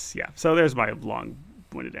it is, yeah. So there's my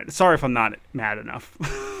long-winded answer. Sorry if I'm not mad enough.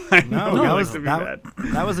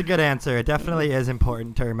 That was a good answer. It definitely is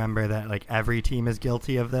important to remember that like every team is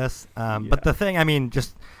guilty of this. But the thing, I mean,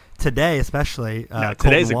 just today especially,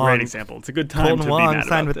 today's a great example. It's a good time to be mad about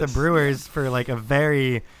signed with this. the Brewers for like a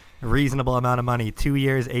very reasonable amount of money, 2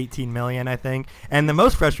 years, $18 million, I think. And the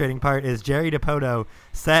most frustrating part is Jerry Dipoto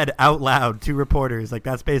said out loud to reporters, like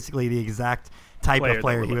that's basically the exact type of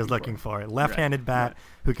player he was looking for. Left-handed bat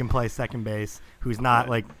who can play second base, who's not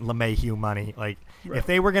like LeMahieu money. Like if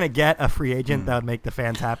they were going to get a free agent that would make the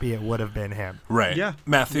fans happy, it would have been him. Right. Yeah.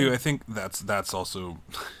 Matthew, I think that's also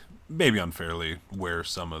maybe unfairly where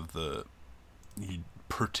some of the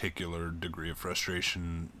particular degree of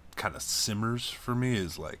frustration kind of simmers for me,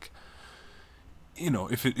 is like,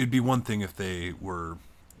 if it'd be one thing if they were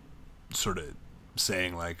sort of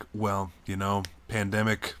saying like, well,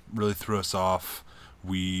 pandemic really threw us off.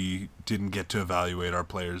 We didn't get to evaluate our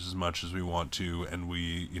players as much as we want to, and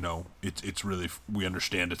we, it's really, we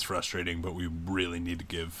understand it's frustrating, but we really need to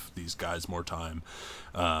give these guys more time.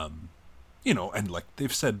 And like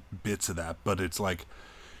they've said bits of that, but it's like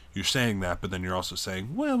you're saying that, but then you're also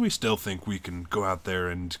saying, well, we still think we can go out there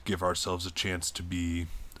and give ourselves a chance to be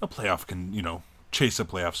a playoff chase a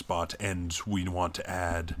playoff spot, and we want to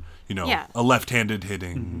add, Yeah. a left-handed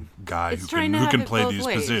hitting guy It's who trying to can have it play both these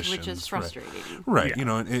ways, positions, which is frustrating. Right.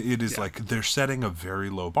 Yeah. It is like they're setting a very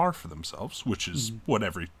low bar for themselves, which is what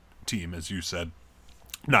every team, as you said,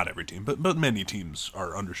 not every team, but many teams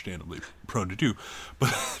are understandably prone to do.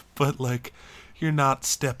 But like, you're not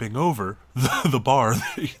stepping over the bar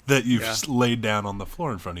that you've laid down on the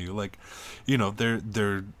floor in front of you. Like,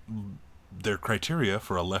 their criteria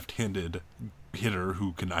for a left-handed hitter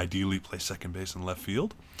who can ideally play second base and left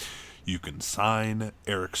field. You can sign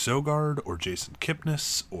Eric Sogard or Jason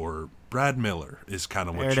Kipnis or Brad Miller is kind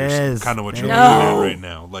of what you're looking at right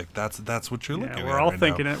now. Like that's what you're looking at. We're all right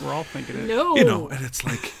thinking now. it. We're all thinking it. No. And it's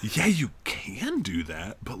like, yeah, you can do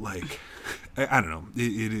that, but like, I don't know.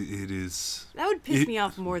 It is. That would piss me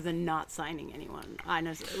off more than not signing anyone. I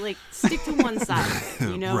know, like stick to one side of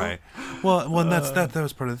it, Right. Well, and that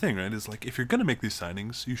was part of the thing, right? Is like, if you're gonna make these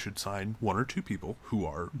signings, you should sign one or two people who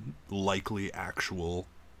are likely actual,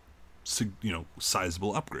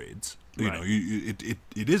 sizable upgrades. Right.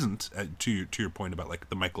 It isn't to your point about like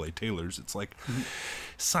the Michael A. Taylors. It's like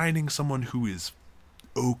signing someone who is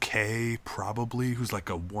okay, probably, who's like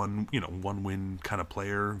a one win kind of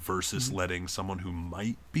player versus letting someone who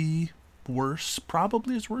might be worse,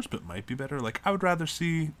 probably is worse, but might be better. Like, I would rather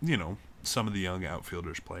see some of the young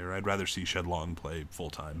outfielders play, or I'd rather see Shed Long play full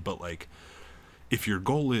time. But like, if your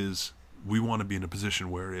goal is we want to be in a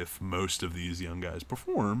position where if most of these young guys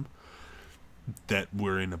perform, that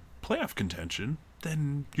we're in a playoff contention,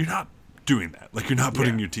 then you're not doing that. Like, you're not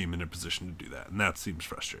putting your team in a position to do that, and that seems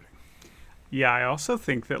frustrating. Yeah, I also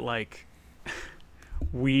think that like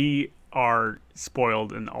we are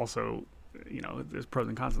spoiled, and also, there's pros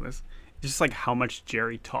and cons of this. Just like how much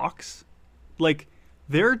Jerry talks. Like,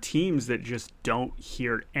 there are teams that just don't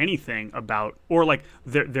hear anything about, or like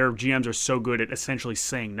their GMs are so good at essentially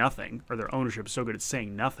saying nothing, or their ownership is so good at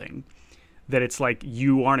saying nothing, that it's like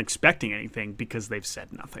you aren't expecting anything because they've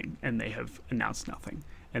said nothing and they have announced nothing.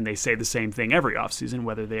 And they say the same thing every offseason,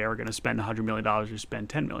 whether they are going to spend $100 million or spend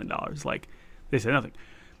 $10 million. Like, they say nothing.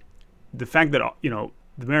 The fact that, the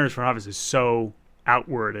Mariners front office is so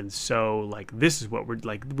outward and so like, this is what we're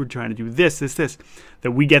trying to do this,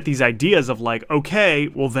 that we get these ideas of like, okay,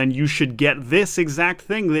 well then you should get this exact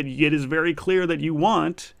thing that it is very clear that you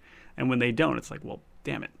want. And when they don't, it's like, well,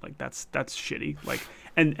 damn it. Like, that's shitty. Like,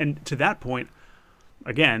 and to that point,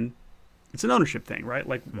 again, it's an ownership thing, right?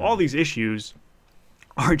 Like, all these issues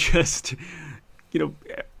are just,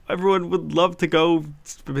 everyone would love to go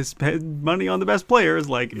spend money on the best players.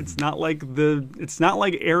 Like, it's not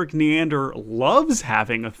like Eric Neander loves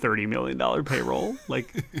having a $30 million payroll.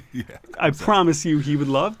 Like, I promise you, he would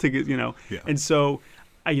love to get, And so,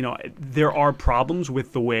 there are problems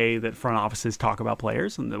with the way that front offices talk about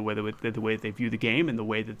players and the way that they view the game and the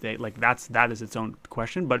way that they that is its own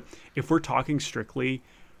question. But if we're talking strictly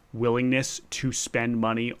willingness to spend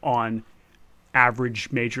money on average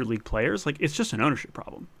major league players, like, it's just an ownership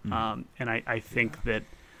problem. And I think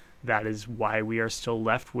that is why we are still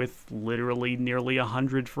left with literally nearly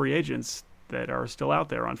 100 free agents that are still out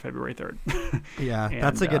there on February 3rd. Yeah,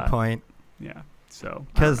 that's a good point. Yeah. So,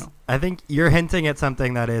 because I think you're hinting at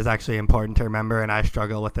something that is actually important to remember, and I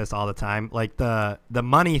struggle with this all the time. Like, the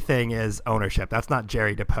money thing is ownership. That's not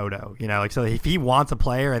Jerry Dipoto. Like, so if he wants a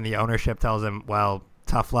player and the ownership tells him, well,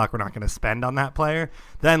 tough luck, we're not going to spend on that player,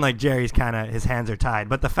 then like Jerry's kind of, his hands are tied.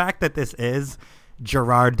 But the fact that this is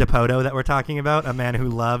Gerard Dipoto that we're talking about, a man who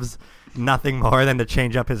loves nothing more than to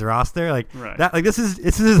change up his roster, like that, like this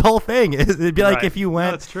is his whole thing. It'd be like if you went.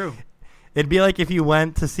 No, that's true. It'd be like if you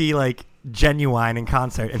went to see like Genuine in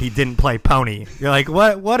concert and he didn't play Pony. You're like,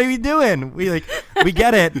 what are we doing? We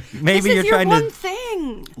get it. Maybe this you're is trying your to one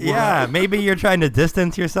thing. Yeah, maybe you're trying to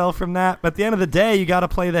distance yourself from that, but at the end of the day, you got to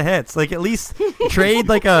play the hits. Like, at least trade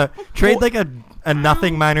a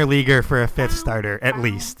nothing minor leaguer for a fifth starter, at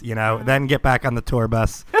least, then get back on the tour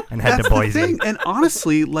bus and head to Boise. The thing. And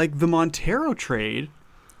honestly, like, the Montero trade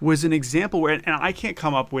was an example where, and I can't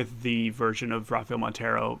come up with the version of Rafael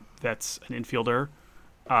Montero that's an infielder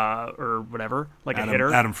or whatever, like a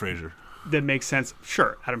hitter. Adam Frazier. That makes sense.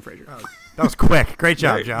 Sure, Adam Frazier. That was quick. Great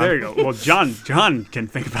job, John. There you go. Well, John can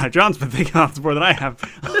think about it. John's been thinking about this more than I have.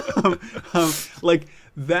 Like,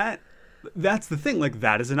 that's the thing. Like,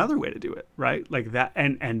 that is another way to do it, right? Like that,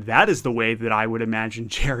 and that is the way that I would imagine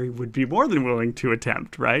Jerry would be more than willing to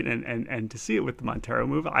attempt, right? And to see it with the Montero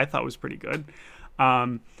move, I thought was pretty good.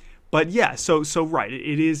 But yeah, so right,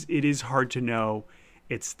 it is hard to know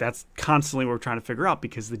that's constantly what we're trying to figure out,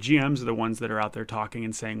 because the GMs are the ones that are out there talking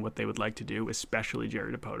and saying what they would like to do, especially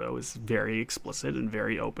Jerry Dipoto is very explicit and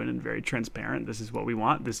very open and very transparent. This is what we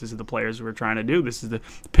want. This is the players we're trying to do. This is the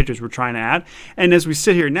pitchers we're trying to add. And as we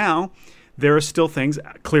sit here now, there are still things,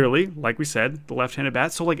 clearly, like we said, the left-handed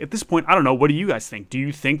bat. So, like, at this point, I don't know. What do you guys think? Do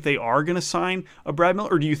you think they are going to sign a Brad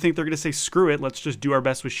Miller, or do you think they're going to say, screw it, let's just do our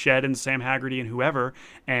best with Shed and Sam Haggerty and whoever,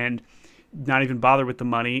 and not even bother with the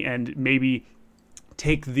money, and maybe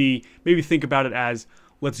think about it as,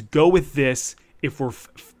 let's go with this. If we're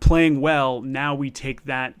playing well, now we take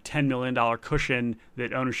that $10 million cushion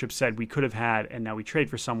that ownership said we could have had, and now we trade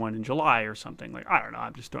for someone in July or something. Like, I don't know.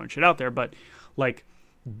 I'm just throwing shit out there. But, like,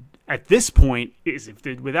 at this point,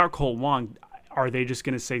 without Cole Wong, are they just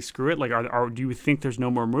going to say screw it? Like, do you think there's no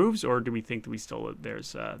more moves, or do we think that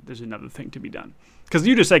there's another thing to be done? Because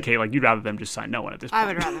you just said, Kate, like, you'd rather them just sign no one at this point. I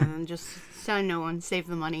would rather them just sign no one, save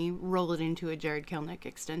the money, roll it into a Jared Kelenic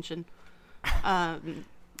extension. I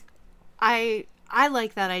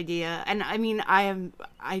like that idea, and I mean,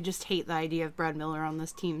 I just hate the idea of Brad Miller on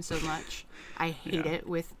this team so much. I hate it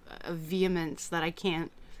with a vehemence that I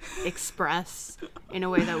can't express in a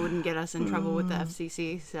way that wouldn't get us in trouble with the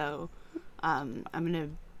FCC. So I'm gonna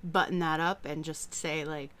button that up and just say,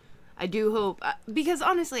 like, I do hope, because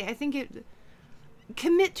honestly, I think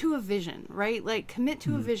commit to a vision, right? Like, commit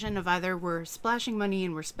to a vision of either we're splashing money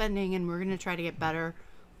and we're spending and we're going to try to get better,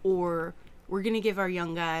 or we're going to give our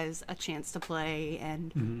young guys a chance to play,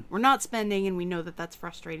 and we're not spending, and we know that that's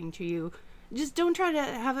frustrating to you. Just don't try to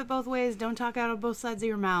have it both ways. Don't talk out of both sides of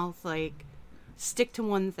your mouth. Like, stick to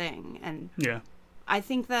one thing. And I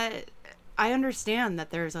think that I understand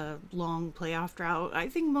that there's a long playoff drought. I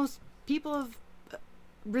think most people have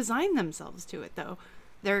resigned themselves to it, though.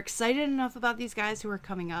 They're excited enough about these guys who are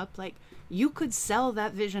coming up. Like, you could sell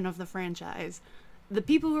that vision of the franchise. The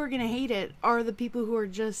people who are going to hate it are the people who are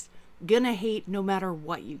just going to hate no matter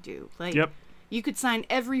what you do. Like, you could sign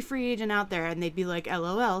every free agent out there and they'd be like,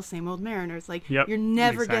 LOL, same old Mariners. Like, you're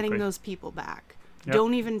never getting those people back.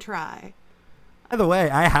 Don't even try. By the way,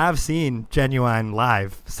 I have seen Genuine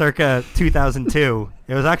live, circa 2002.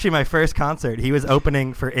 It was actually my first concert. He was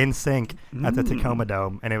opening for NSYNC at the Tacoma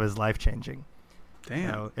Dome, and it was life-changing.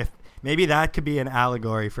 Damn. So if maybe that could be an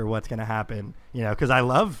allegory for what's going to happen, because I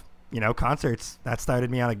love, concerts. That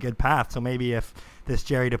started me on a good path. So maybe if this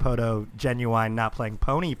Jerry Dipoto Genuine not playing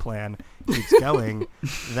pony plan keeps going,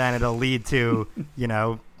 then it'll lead to,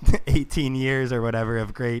 18 years or whatever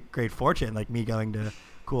of great fortune, like me going to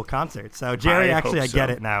cool concerts. So Jerry, I get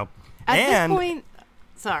it now. At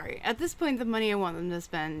this point, the money I want them to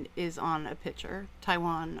spend is on a pitcher,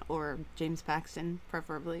 Taijuan or James Paxton,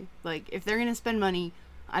 preferably. Like, if they're going to spend money,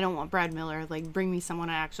 I don't want Brad Miller. Like, bring me someone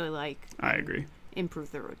I actually like. I agree.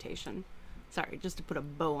 Improve the rotation. Sorry, just to put a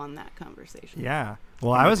bow on that conversation. Yeah.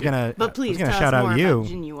 Well, I was gonna. But please tell shout us more out you. about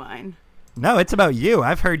Genuine. No, it's about you.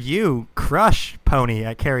 I've heard you crush Pony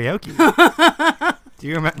at karaoke. Do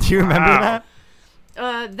you remember that?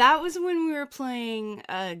 That was when we were playing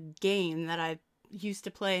a game that I used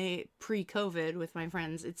to play pre-COVID with my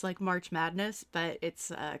friends. It's like March Madness, but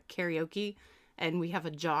it's karaoke, and we have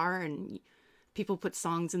a jar, and people put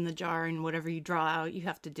songs in the jar, and whatever you draw out, you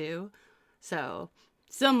have to do. So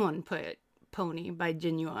someone put Pony by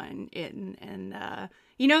Genuine in, and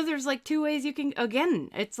there's like two ways you can, again,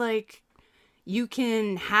 it's like you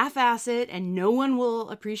can half-ass it and no one will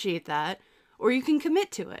appreciate that, or you can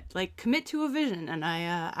commit to it, like commit to a vision. And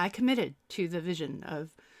I committed to the vision of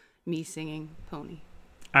me singing Pony.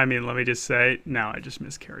 I mean, let me just say, now I just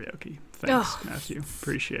miss karaoke. Thanks, Matthew.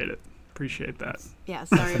 Appreciate it. Appreciate that. Yeah,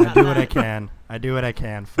 sorry about that. I do what I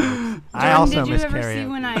can, folks. Jordan, I also miss karaoke. Did you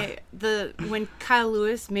ever see when Kyle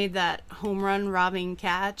Lewis made that home run robbing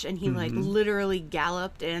catch and he like literally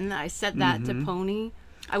galloped in? I said that to Pony.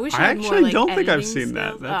 I wish I had more like don't think I've editing seen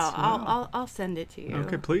skills. that. I'll send it to you.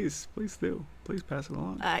 Okay, please do. Please pass it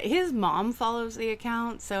along. His mom follows the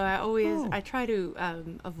account, so I try to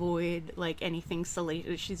avoid like anything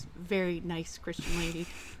salacious. She's a very nice Christian lady,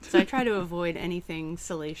 so I try to avoid anything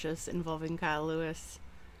salacious involving Kyle Lewis.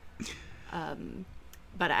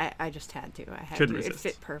 But I just had to. Couldn't resist.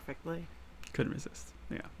 It fit perfectly. Couldn't resist.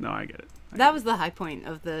 Yeah, no, I get it. That was the high point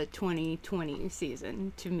of the 2020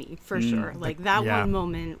 season to me, for sure. Like that one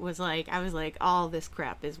moment was like, I was like, all this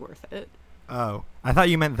crap is worth it. Oh, I thought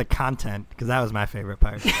you meant the content, because that was my favorite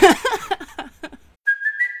part. Hey,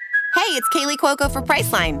 it's Kaylee Cuoco for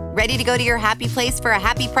Priceline. Ready to go to your happy place for a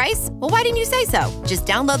happy price? Well, why didn't you say so? Just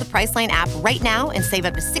download the Priceline app right now and save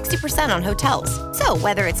up to 60% on hotels. So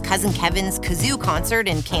whether it's Cousin Kevin's Kazoo Concert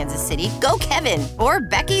in Kansas City, go Kevin, or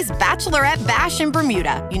Becky's Bachelorette Bash in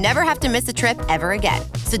Bermuda, you never have to miss a trip ever again.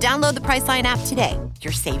 So download the Priceline app today.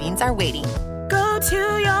 Your savings are waiting. Go to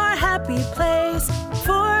your happy place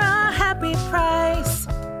for a happy price.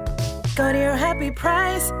 Go to your happy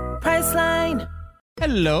price, Priceline.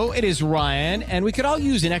 Hello, it is Ryan, and we could all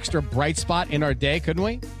use an extra bright spot in our day, couldn't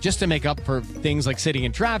we? Just to make up for things like sitting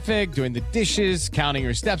in traffic, doing the dishes, counting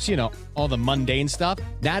your steps, all the mundane stuff.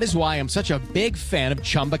 That is why I'm such a big fan of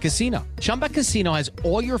Chumba Casino. Chumba Casino has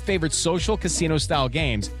all your favorite social casino-style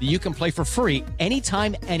games that you can play for free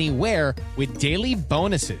anytime, anywhere with daily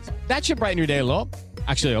bonuses. That should brighten your day a little.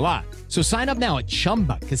 Actually, a lot. So sign up now at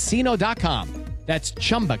ChumbaCasino.com. That's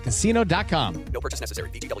ChumbaCasino.com. No purchase necessary.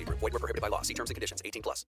 VGW Group. Void where prohibited by law. See terms and conditions.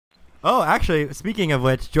 18+. Oh, actually, speaking of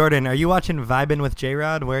which, Jordan, are you watching Vibin' with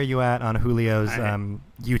J-Rod? Where are you at on Julio's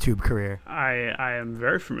YouTube career? I am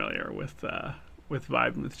very familiar with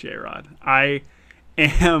Vibin' with J-Rod. I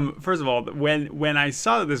am, first of all, when I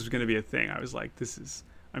saw that this was going to be a thing, I was like, the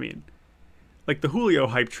Julio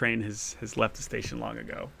hype train has left the station long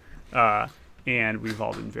ago. And we've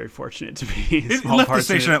all been very fortunate to be. It left the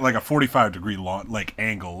station at like a 45-degree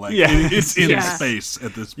angle. It's in space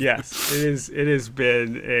at this point. Yes, it has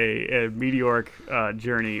been a meteoric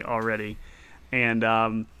journey already,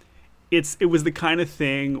 and it was the kind of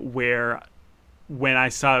thing where when I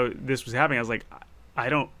saw this was happening, I was like, I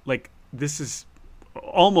don't like this is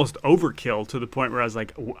almost overkill to the point where I was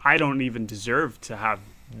like, I don't even deserve to have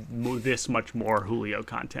this much more Julio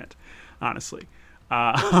content, honestly.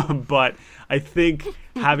 But I think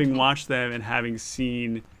having watched them and having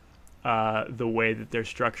seen the way that they're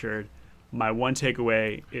structured, my one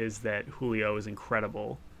takeaway is that Julio is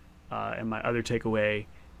incredible. And my other takeaway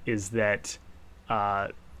is that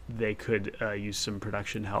they could use some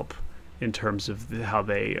production help in terms of how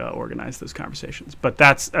they organize those conversations. But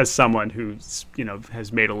that's as someone who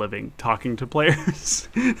has made a living talking to players.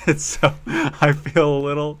 And so I feel a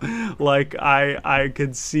little like I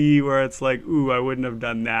could see where it's like, ooh, I wouldn't have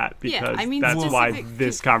done that because that's why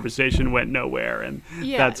this conversation went nowhere. And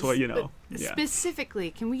that's what,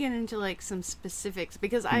 Specifically, can we get into like some specifics?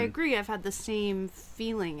 Because I agree, I've had the same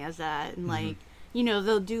feeling as that. And like,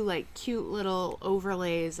 they'll do like cute little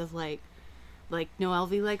overlays of like Noel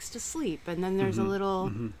V likes to sleep, and then there's a little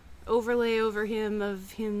overlay over him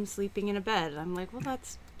of him sleeping in a bed. I'm like, well,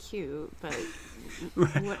 that's cute, but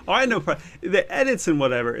right. I know the edits and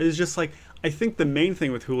whatever is just like, I think the main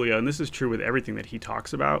thing with Julio, and this is true with everything that he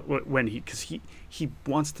talks about because he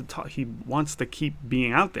wants to talk, he wants to keep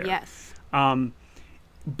being out there. Yes.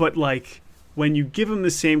 But like when you give him the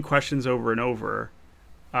same questions over and over,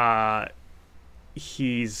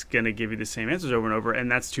 he's going to give you the same answers over and over,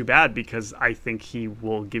 and that's too bad because I think he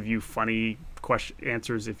will give you funny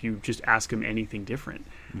answers if you just ask him anything different,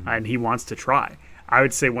 and he wants to try. I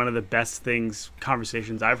would say one of the best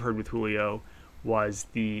conversations I've heard with Julio was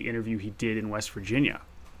the interview he did in West Virginia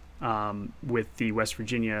with the West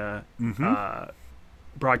Virginia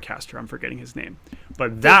broadcaster. I'm forgetting his name.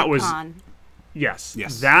 But that was... Yes.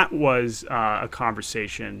 That was a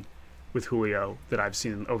conversation with Julio that I've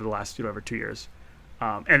seen over the last over 2 years.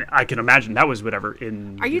 And I can imagine that was whatever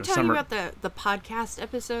in Are you talking summer. about the podcast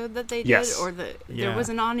episode that they did? Yes. Or there was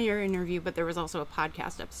an on-air interview, but there was also a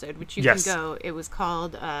podcast episode, which you can go. It was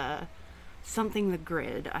called something The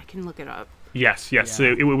Grid. I can look it up. Yes. Yeah. So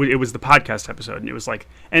it was the podcast episode, and it was like,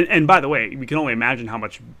 and by the way, we can only imagine how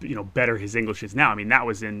much better his English is now. I mean, that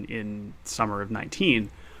was in summer of 2019.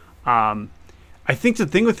 I think the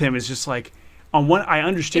thing with him is just like, on one, I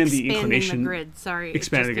understand the inclination. The grid. Sorry,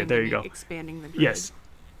 expanding the grid. There you go. Expanding the grid. Yes,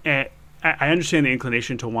 and I understand the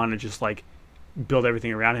inclination to want to just like build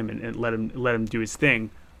everything around him and let him do his thing.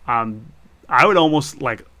 I would almost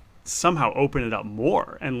like somehow open it up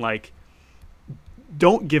more and like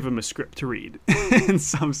don't give him a script to read in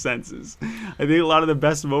some senses. I think a lot of the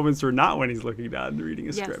best moments are not when he's looking down and reading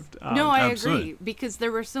a script. No, I agree, because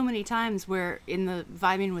there were so many times where in the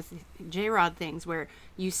Vibing with J-Rod things where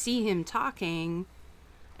you see him talking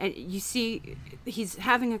and you see he's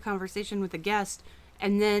having a conversation with a guest,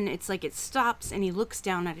 and then it's like it stops and he looks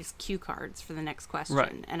down at his cue cards for the next question.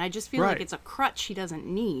 Right. And I just feel like it's a crutch he doesn't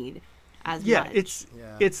need as much.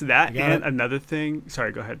 It's that and another thing.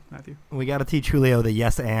 Sorry, go ahead, Matthew. We got to teach Julio the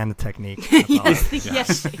yes and technique.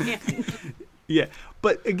 Yes and. Yeah,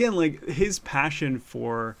 but again, like his passion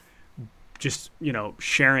for just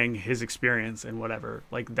sharing his experience and whatever,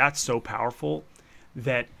 like that's so powerful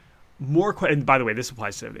that more. And by the way, this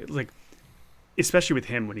applies to like especially with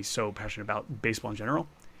him when he's so passionate about baseball in general,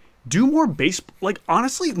 do more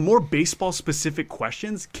honestly, more baseball specific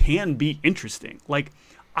questions can be interesting. Like,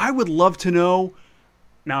 I would love to know.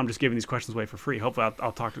 Now I'm just giving these questions away for free. Hopefully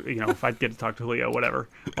I'll talk to, if I get to talk to Julio, whatever,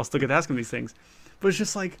 I'll still get to ask him these things. But it's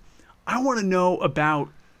just like, I want to know about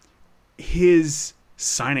his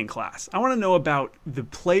signing class. I want to know about the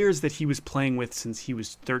players that he was playing with since he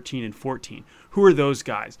was 13 and 14. Who are those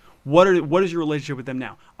guys? What is your relationship with them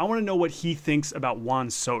now? I want to know what he thinks about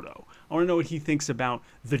Juan Soto. I want to know what he thinks about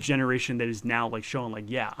the generation that is now like showing like,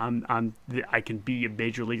 yeah, I can be a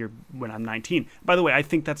major leaguer when I'm 19. By the way, I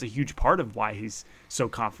think that's a huge part of why he's so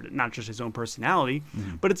confident, not just his own personality,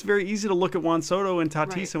 but it's very easy to look at Juan Soto and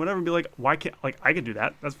Tatis and whatever and be like, why can't, like, I can do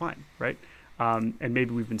that. That's fine. Right. And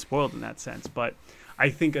maybe we've been spoiled in that sense, but I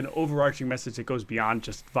think an overarching message that goes beyond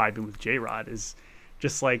just vibing with J-Rod is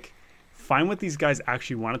just like, find what these guys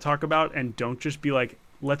actually want to talk about and don't just be like,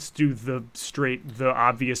 let's do the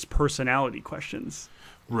obvious personality questions.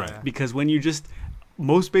 Right. Because when you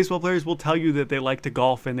most baseball players will tell you that they like to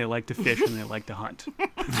golf and they like to fish and they like to hunt.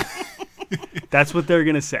 That's what they're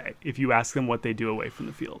going to say if you ask them what they do away from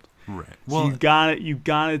the field. Right. Well, so you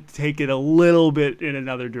gotta take it a little bit in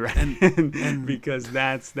another direction and because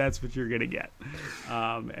that's what you're gonna get.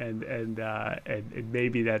 And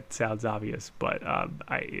maybe that sounds obvious, but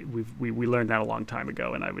we learned that a long time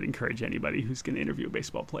ago, and I would encourage anybody who's gonna interview a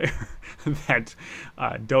baseball player that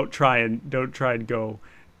don't try and go.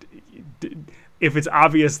 If it's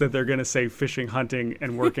obvious that they're gonna say fishing, hunting,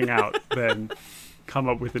 and working out, then come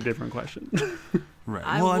up with a different question. Right.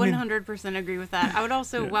 I 100% agree with that. I would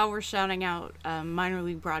also, while we're shouting out minor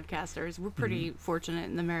league broadcasters, we're pretty fortunate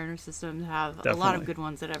in the Mariners system to have a lot of good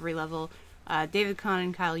ones at every level. David Kahn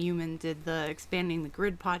and Kyle Eumann did the Expanding the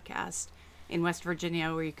Grid podcast in West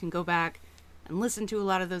Virginia, where you can go back and listen to a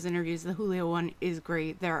lot of those interviews. The Julio one is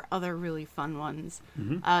great. There are other really fun ones.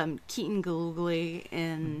 Keaton Galugli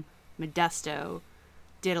in Modesto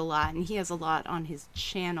did a lot, and he has a lot on his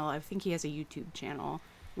channel. I think he has a YouTube channel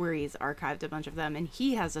where he's archived a bunch of them, and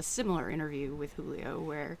he has a similar interview with Julio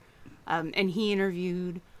where and he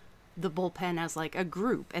interviewed the bullpen as like a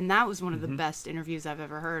group, and that was one of the best interviews I've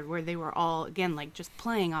ever heard, where they were all again like just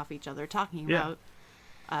playing off each other, talking about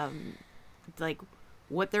like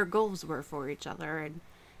what their goals were for each other. And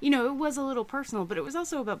it was a little personal, but it was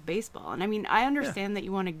also about baseball. And I mean, I understand that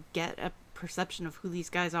you want to get a perception of who these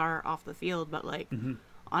guys are off the field, but like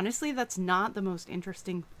honestly, that's not the most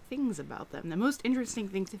interesting things about them. The most interesting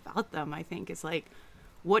things about them, I think, is like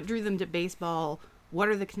what drew them to baseball, what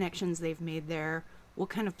are the connections they've made there, what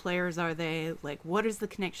kind of players are they, like what is the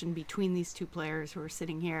connection between these two players who are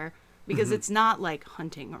sitting here, because it's not like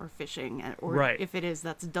hunting or fishing, or if it is,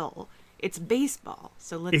 that's dull. It's baseball,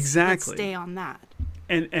 so let's stay on that.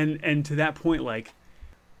 And to that point, like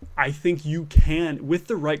I think you can, with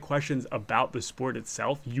the right questions about the sport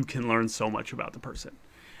itself, you can learn so much about the person.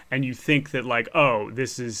 And you think that like, oh,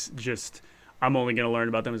 this is just, I'm only going to learn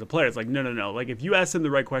about them as a player. It's like, no. Like if you ask them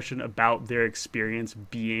the right question about their experience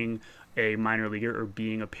being a minor leaguer or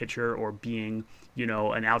being a pitcher or being,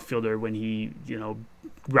 an outfielder when he,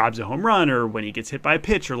 robs a home run or when he gets hit by a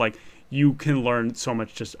pitch, or like, you can learn so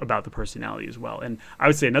much just about the personality as well. And I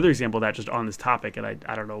would say another example of that, just on this topic, and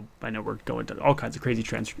I don't know, I know we're going to all kinds of crazy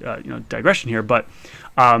digression here, but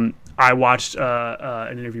I watched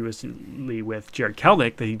an interview recently with Jared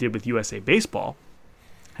Kelnick that he did with USA Baseball.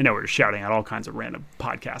 I know we're shouting out all kinds of random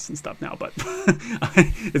podcasts and stuff now, but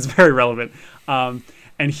it's very relevant.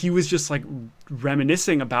 And he was just like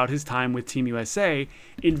reminiscing about his time with Team USA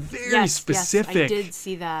in very specific I did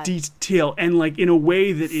see that. detail, and like in a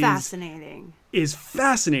way that is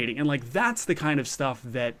fascinating. And like that's the kind of stuff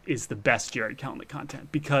that is the best Jared Kelnick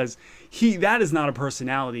content, because that is not a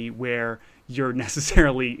personality where you're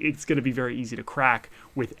necessarily, it's going to be very easy to crack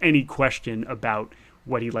with any question about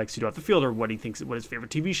what he likes to do off the field or what he thinks, what his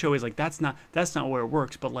favorite TV show is. Like that's not where it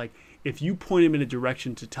works. But like if you point him in a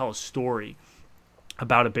direction to tell a story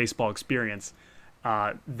about a baseball experience,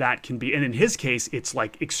 that can be, and in his case, it's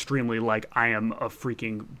like extremely like, I am a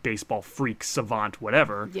freaking baseball freak, savant,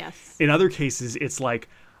 whatever. Yes. In other cases, it's like,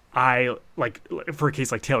 for a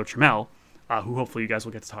case like Taylor Trammell, who hopefully you guys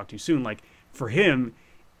will get to talk to soon, like for him,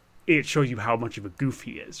 it shows you how much of a goof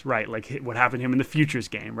he is, right? Like what happened to him in the Futures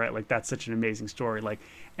game, right? Like that's such an amazing story. Like,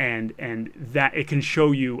 and that it can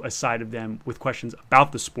show you a side of them with questions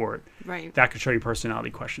about the sport. Right. That could show you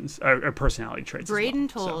personality questions or personality traits. Braden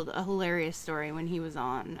as well. told a hilarious story when he was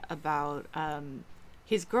on about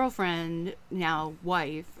his girlfriend, now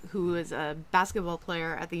wife, who is a basketball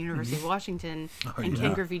player at the University of Washington, and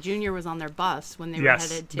Ken Griffey Jr. was on their bus when they were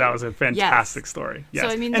headed to... that was a fantastic story. Yes. So,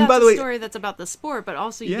 I mean, and that's by the a way, story that's about the sport, but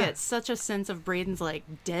also you get such a sense of Braden's, like,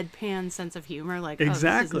 deadpan sense of humor. Like, this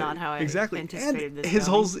is not how I anticipated this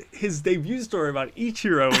going. His debut story about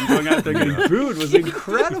Ichiro and going out there getting booed was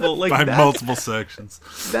incredible. Like by multiple sections.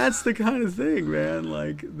 That's the kind of thing, man.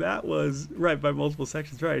 Like, that was... Right, by multiple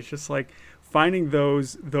sections, right. It's just like... finding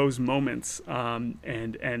those moments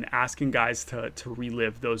and asking guys to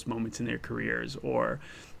relive those moments in their careers, or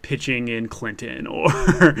pitching in Clinton, or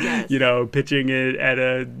pitching it at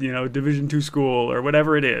a Division II school, or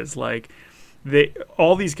whatever it is. Like,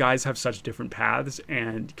 all these guys have such different paths,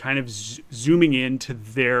 and kind of zooming into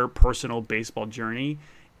their personal baseball journey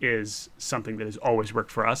is something that has always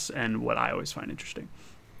worked for us, and what I always find interesting.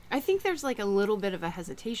 I think there's like a little bit of a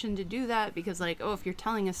hesitation to do that because, like, if you're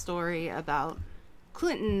telling a story about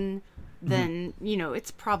Clinton, then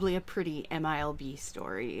it's probably a pretty MILB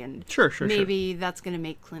story, and maybe that's going to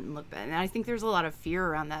make Clinton look bad. And I think there's a lot of fear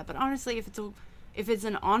around that. But honestly, if it's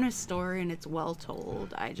an honest story and it's well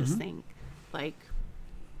told, I just think like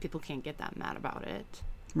people can't get that mad about it.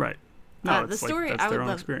 Right. No, the story that's their own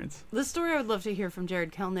experience. The story I would love to hear from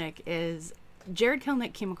Jared Kelnick is Jared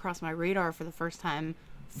Kelnick came across my radar for the first time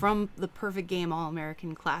from the Perfect Game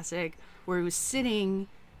All-American Classic, where he was sitting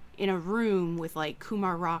in a room with, like,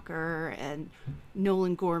 Kumar Rocker and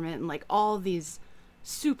Nolan Gorman and, like, all these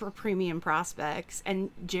super premium prospects.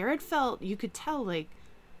 And Jared felt, you could tell, like,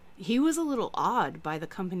 he was a little awed by the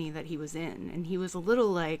company that he was in. And he was a little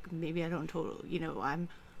like, maybe I don't totally,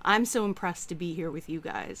 I'm so impressed to be here with you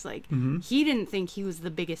guys. Like, he didn't think he was the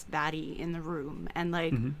biggest baddie in the room. And,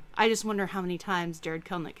 like, I just wonder how many times Jared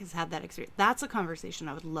Kelnick has had that experience. That's a conversation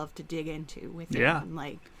I would love to dig into with him. And,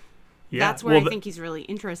 like, that's where I think he's really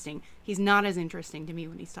interesting. He's not as interesting to me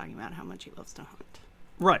when he's talking about how much he loves to hunt.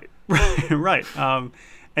 Right.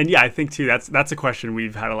 And, yeah, I think, too, that's a question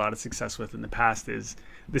we've had a lot of success with in the past is,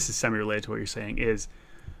 this is semi-related to what you're saying, is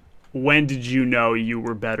when did you know you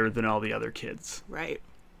were better than all the other kids? Right.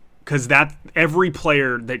 Because that every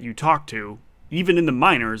player that you talk to, even in the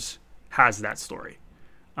minors, has that story.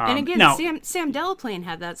 And again, Sam Delaplane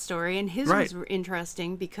had that story, and his was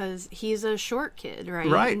interesting because he's a short kid, right?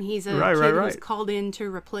 Right. And he's a kid who was called in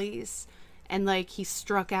to replace, and like he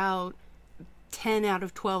struck out 10 out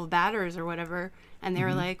of 12 batters or whatever, and they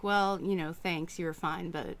were like, "Well, thanks, you were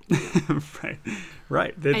fine, but."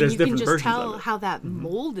 Right. There's and you can just tell how that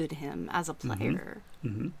molded him as a player.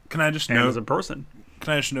 Can I just note as a person?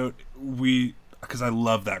 Can I just note because I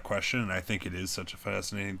love that question, and I think it is such a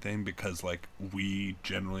fascinating thing because, like, we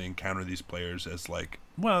generally encounter these players as, like,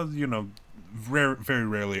 well, very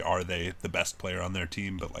rarely are they the best player on their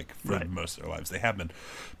team, but, like, for most of their lives they have been.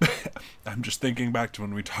 I'm just thinking back to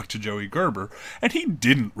when we talked to Joey Gerber, and he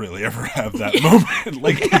didn't really ever have that moment.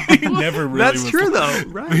 Like, he never really That's was, true, though,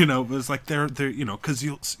 right? It was like they're because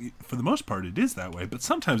you'll see, for the most part it is that way, but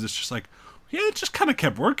sometimes it's just like, yeah, it just kind of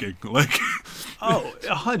kept working. Like,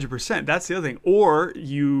 100%. That's the other thing. Or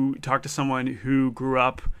you talk to someone who grew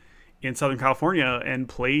up in Southern California and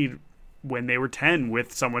played when they were 10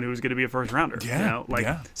 with someone who was going to be a first rounder.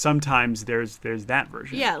 Sometimes there's that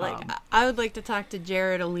version. Yeah, like I would like to talk to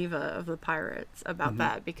Jared Oliva of the Pirates about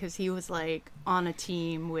that because he was like on a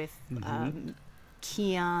team with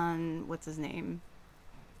Keon, what's his name?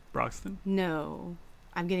 Broxton? No.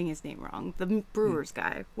 I'm getting his name wrong. The Brewers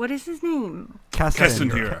guy. What is his name? Keston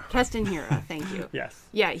Hiura. Keston Hiura, thank you. Yes.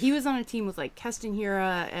 Yeah, he was on a team with like Keston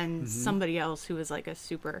Hiura and somebody else who was like a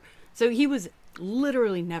super. So he was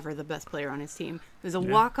literally never the best player on his team. He was a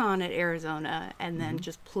walk-on at Arizona and then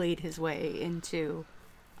just played his way into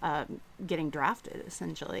getting drafted,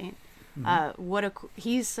 essentially.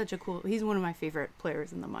 He's such a cool. He's one of my favorite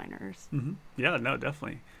players in the minors. Yeah, no,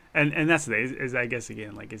 definitely. And that's the thing. Is I guess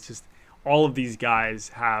again, like it's just. All of these guys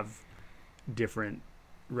have different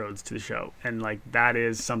roads to the show. And, like, that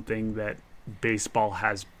is something that baseball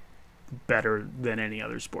has better than any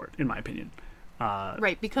other sport, in my opinion.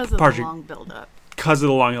 Right, because of the long build-up. Because of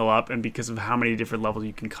the long build-up and because of how many different levels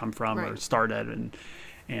you can come from or start at. And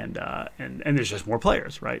there's just more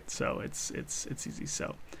players, right? So it's easy.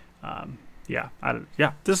 So,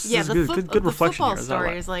 this is good reflection the football here.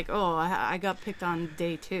 Story is like, I got picked on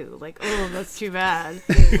day 2. Like, that's too bad.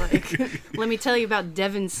 Like, let me tell you about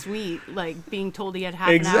Devin Sweet, like being told he had half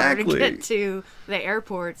an hour to get to the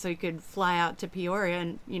airport so he could fly out to Peoria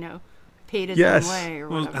and paid his own way or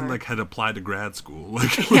whatever. And like had applied to grad school. Like,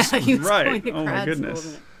 he was going to grad school.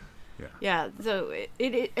 So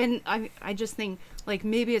it and I just think like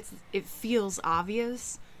maybe it feels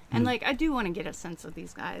obvious. And like, I do want to get a sense of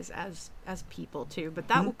these guys as people too, but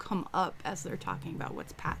that will come up as they're talking about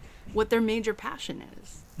what their major passion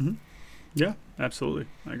is. Mm-hmm. Yeah, absolutely.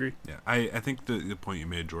 I agree. Yeah, I think the point you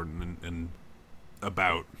made, Jordan, and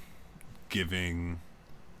about giving,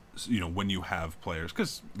 when you have players,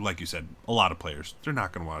 because like you said, a lot of players, they're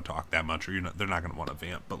not going to want to talk that much, or they're not going to want to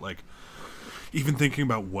vamp. But like, even thinking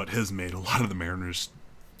about what has made a lot of the Mariners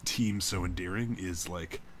team so endearing is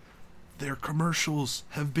like, their commercials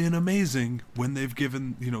have been amazing when they've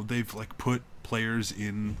given, they've like put players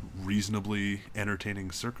in reasonably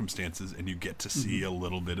entertaining circumstances, and you get to see a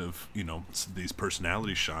little bit of, these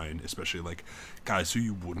personalities shine, especially like guys who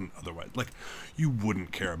you wouldn't otherwise, like you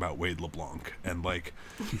wouldn't care about Wade LeBlanc, and like,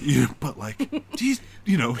 but like, he's,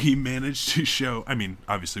 he managed to show, I mean,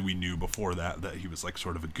 obviously we knew before that he was like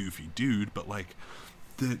sort of a goofy dude, but like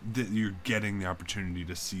that you're getting the opportunity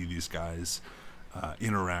to see these guys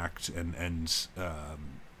interact and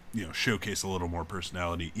showcase a little more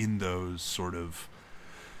personality in those sort of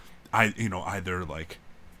either like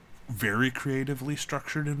very creatively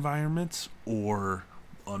structured environments or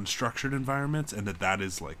unstructured environments, and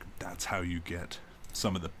that's how you get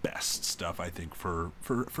some of the best stuff, I think, for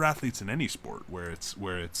athletes in any sport, where it's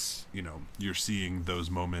you're seeing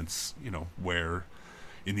those moments where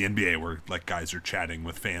in the NBA where like guys are chatting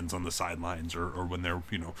with fans on the sidelines, or when they're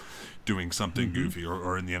doing something goofy,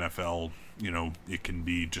 or in the NFL it can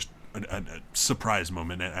be just a surprise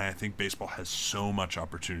moment, and I think baseball has so much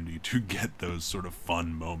opportunity to get those sort of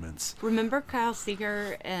fun moments. Remember Kyle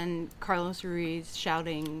Seager and Carlos Ruiz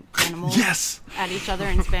shouting animals yes! at each other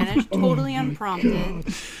in Spanish, totally unprompted.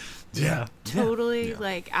 Yeah. Totally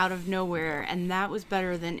like out of nowhere, and that was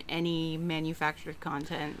better than any manufactured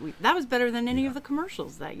content. That was better than any of the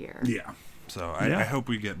commercials that year. Yeah. So I hope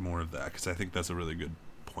we get more of that, because I think that's a really good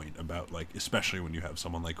point about, like, especially when you have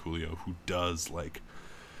someone like Julio who does, like,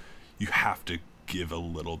 you have to give a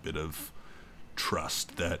little bit of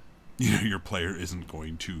trust that your player isn't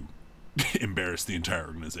going to embarrass the entire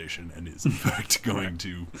organization and is in fact going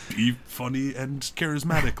to be funny and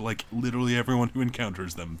charismatic, like literally everyone who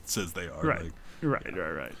encounters them says they are. Right.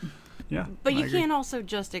 Yeah. But you can't also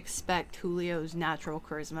just expect Julio's natural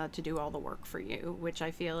charisma to do all the work for you, which I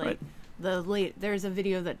feel like there's a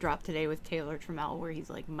video that dropped today with Taylor Trammell where he's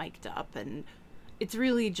like mic'd up, and it's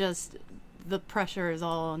really just the pressure is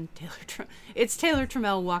all on Taylor. It's Taylor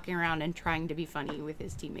Trammell walking around and trying to be funny with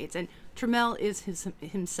his teammates, and Trammell is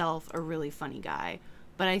himself a really funny guy,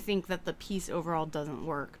 but I think that the piece overall doesn't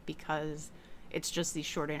work because it's just these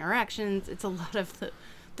short interactions. It's a lot of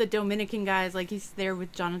the Dominican guys, like he's there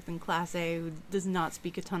with Jonathan Clase, who does not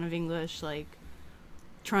speak a ton of English, like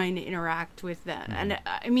trying to interact with that. And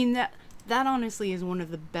I mean that honestly is one of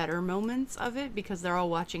the better moments of it, because they're all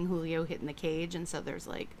watching Julio hit in the cage, and so there's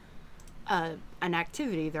like an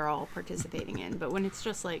activity they're all participating in. But when it's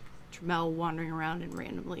just like Trammell wandering around and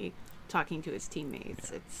randomly talking to his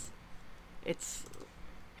teammates,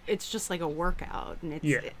 it's just like a workout, and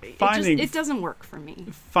it doesn't work for me.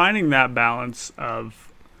 Finding that balance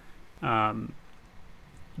of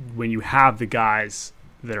when you have the guys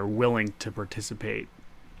that are willing to participate,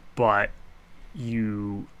 but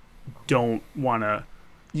you don't want to.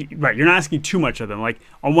 Right, you're not asking too much of them. Like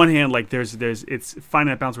on one hand, like there's it's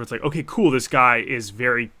finding that balance where it's like, okay, cool, this guy is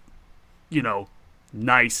very,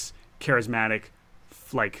 nice, charismatic,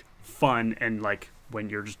 like fun, and like when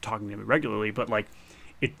you're just talking to him regularly, but like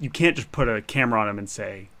you can't just put a camera on him and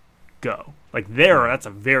say, go. Like that's a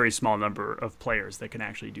very small number of players that can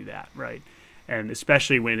actually do that, right? And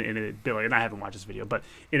especially when in a Billy, and I haven't watched this video, but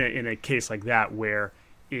in a case like that where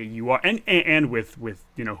you are, and with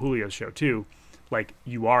Julio's show too. Like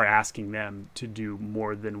you are asking them to do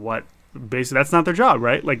more than what basically that's not their job,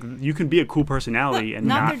 right? Like you can be a cool personality and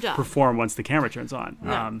not perform once the camera turns on.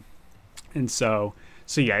 No. And so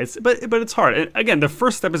yeah, it's but it's hard. And again, the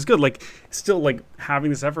first step is good. Like still like having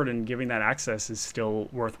this effort and giving that access is still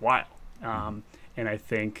worthwhile. And I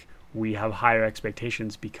think we have higher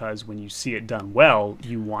expectations because when you see it done well,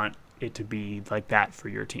 you want it to be like that for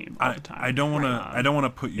your team all the time. I don't want to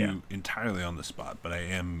put you entirely on the spot, but I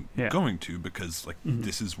am going to, because like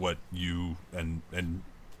this is what you and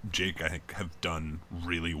Jake, I think, have done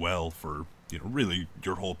really well for really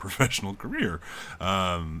your whole professional career,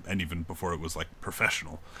 and even before it was like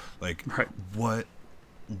professional. Like what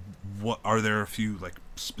are there a few like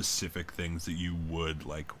specific things that you would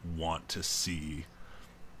like want to see,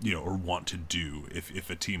 or want to do if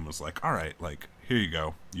a team was like, all right, like here you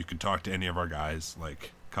go, you can talk to any of our guys,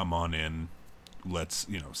 like come on in, let's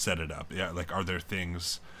set it up. Yeah, like are there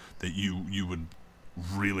things that you would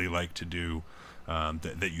really like to do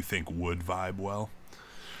that you think would vibe well?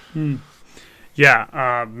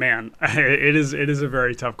 Yeah, man, it is a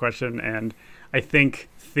very tough question, and I think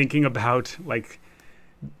thinking about like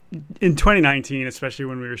in 2019, especially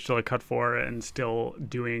when we were still at Cut 4 and still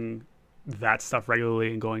doing that stuff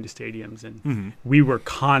regularly and going to stadiums, and we were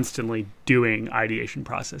constantly doing ideation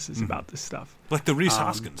processes about this stuff. Like the Rhys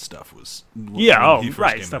Hoskins stuff was. Stuff with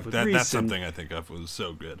Rhys. That's something I think of was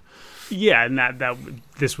so good. Yeah, and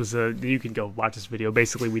this was you can go watch this video.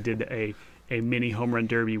 Basically, we did a mini home run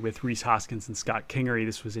derby with Rhys Hoskins and Scott Kingery.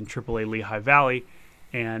 This was in AAA Lehigh Valley,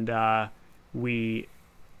 and we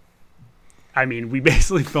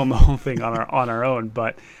basically filmed the whole thing on our own,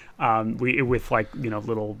 but we with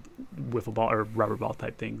little wiffle ball or rubber ball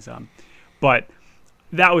type things. But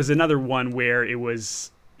that was another one where it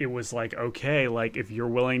was like, okay, like if you're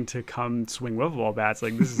willing to come swing wiffle ball bats,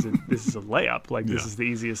 like this is a layup, like this is the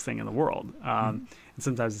easiest thing in the world. And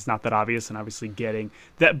sometimes it's not that obvious, and obviously getting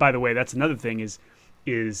that. By the way, that's another thing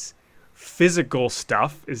is physical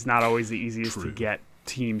stuff is not always the easiest to get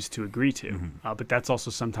teams to agree to, but that's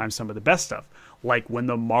also sometimes some of the best stuff. Like when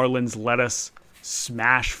the Marlins let us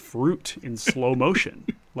smash fruit in slow motion,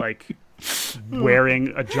 like wearing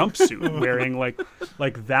a jumpsuit, wearing like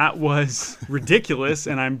that was ridiculous,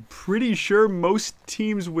 and I'm pretty sure most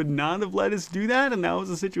teams would not have let us do that, and that was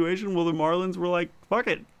a situation where the Marlins were like, fuck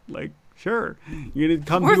it, like sure, you're gonna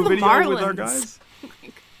come do a video with our guys.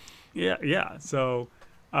 yeah so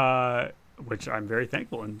which I'm very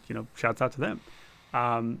thankful, and shouts out to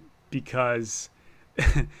them, because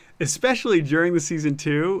especially during the season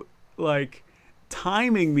 2, like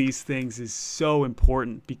timing these things is so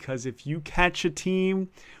important, because if you catch a team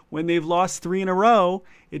when they've lost 3 in a row,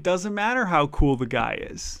 it doesn't matter how cool the guy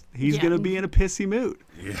is. He's going to be in a pissy mood.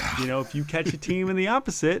 Yeah. If you catch a team in the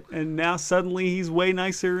opposite, and now suddenly he's way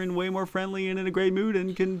nicer and way more friendly and in a great mood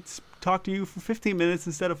and can talk to you for 15 minutes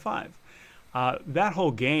instead of 5. That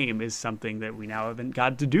whole game is something that we now haven't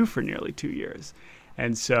got to do for nearly 2 years.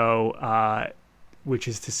 And so, which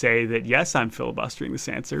is to say that, yes, I'm filibustering this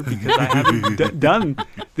answer because I haven't done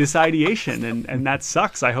this ideation, and that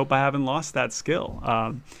sucks. I hope I haven't lost that skill.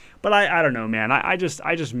 But I don't know, man. I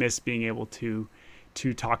just miss being able to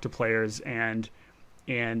talk to players, and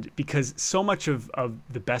because so much of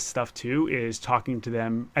the best stuff too is talking to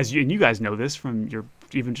them, and you guys know this from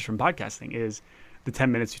even just from podcasting, is the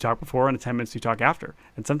 10 minutes you talk before and the 10 minutes you talk after.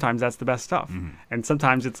 And sometimes that's the best stuff. And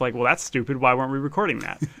sometimes it's like, well, that's stupid. Why weren't we recording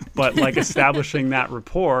that? But like establishing that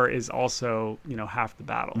rapport is also, half the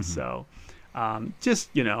battle. So it's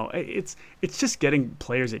just getting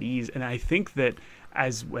players at ease. And I think that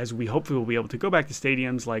as we hopefully will be able to go back to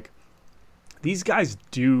stadiums, like these guys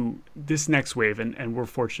do this next wave, and we're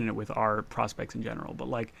fortunate with our prospects in general, but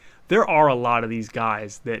like there are a lot of these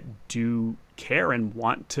guys that do care and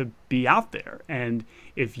want to be out there. And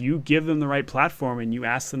if you give them the right platform and you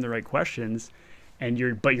ask them the right questions,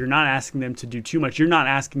 but you're not asking them to do too much, you're not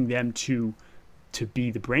asking them to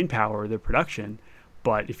be the brain power or the production,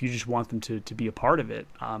 but if you just want them to be a part of it,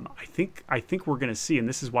 I think we're going to see, and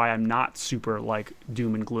this is why I'm not super like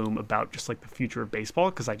doom and gloom about just like the future of baseball,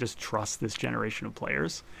 because I just trust this generation of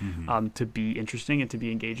players to be interesting and to be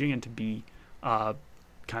engaging and to be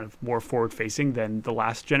kind of more forward facing than the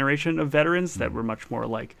last generation of veterans that were much more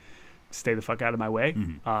like stay the fuck out of my way.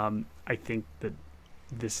 I think that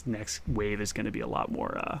this next wave is going to be a lot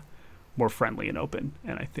more friendly and open,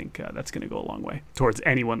 and I think that's going to go a long way towards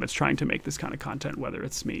anyone that's trying to make this kind of content, whether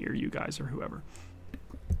it's me or you guys or whoever.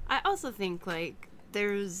 I also think like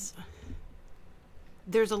there's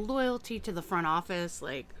a loyalty to the front office,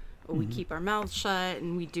 like we keep our mouths shut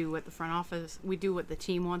and we do what the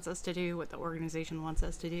team wants us to do, what the organization wants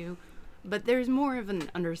us to do. But there's more of an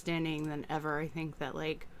understanding than ever. I think that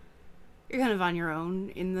like you're kind of on your own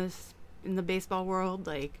in the baseball world.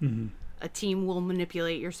 Like a team will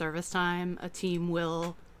manipulate your service time. A team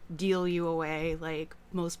will deal you away. Like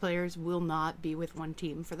most players will not be with one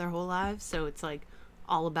team for their whole lives. So it's like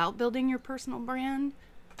all about building your personal brand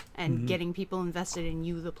and getting people invested in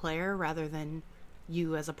you, the player, rather than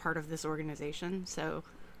you as a part of this organization. So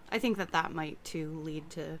I think that might too lead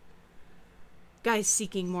to guys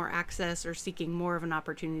seeking more access or seeking more of an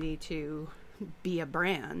opportunity to be a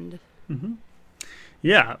brand.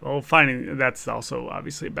 Yeah, well, finding that's also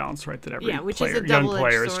obviously a balance, right? That every young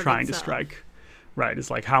player is trying to strike. Right, is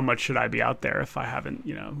like, how much should I be out there if I haven't,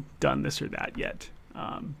 done this or that yet?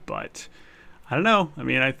 But I don't know. I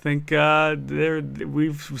mean, I think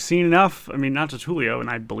we've seen enough. I mean, not just Julio, and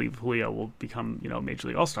I believe Julio will become, Major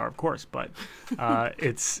League All-Star, of course. But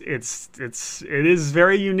it is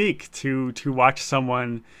very unique to watch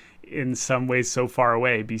someone in some ways so far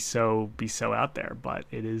away be so out there. But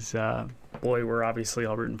it is, boy, we're obviously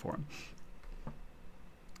all rooting for him.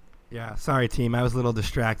 Yeah, sorry, team. I was a little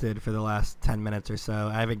distracted for the last 10 minutes or so.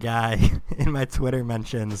 I have a guy in my Twitter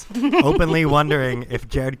mentions openly wondering if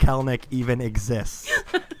Jared Kelenic even exists.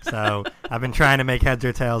 So I've been trying to make heads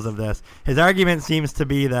or tails of this. His argument seems to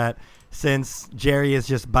be that since Jerry is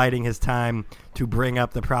just biding his time to bring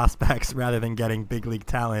up the prospects rather than getting big league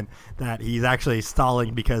talent, that he's actually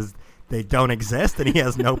stalling because they don't exist and he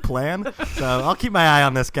has no plan. So I'll keep my eye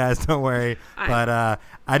on this, guys. Don't worry. But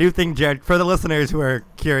I do think Jared, for the listeners who are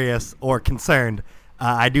curious or concerned,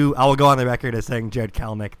 I will go on the record as saying Jared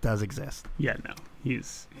Kelenic does exist. Yeah, no,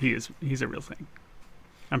 he's a real thing.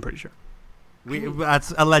 I'm pretty sure.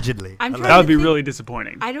 That's allegedly. That would be really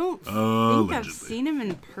disappointing. I don't think I've seen him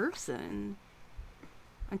in person.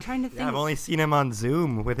 I'm trying to think. Yeah, I've only seen him on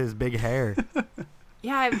Zoom with his big hair.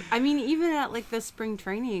 Yeah, I mean, even at like the spring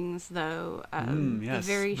trainings, though, yes, the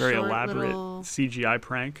very short elaborate little CGI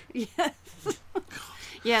prank. Yes.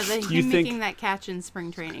 Yeah, him making that catch in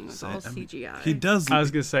spring training was all CGI. He does. I was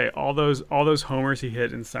gonna say all those homers he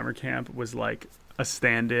hit in summer camp was like a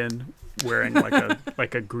stand-in wearing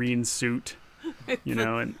like a green suit,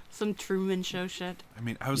 and some Truman Show shit. I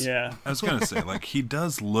mean, I was gonna say, like, he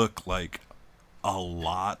does look like a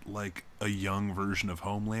lot like a young version of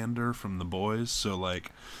Homelander from The Boys, so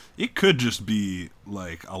like it could just be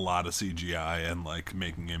like a lot of CGI and like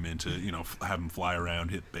making him into have him fly around,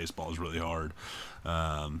 hit baseballs really hard.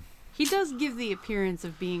 He does give the appearance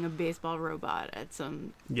of being a baseball robot at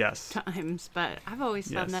some times, but I've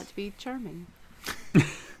always found that to be charming.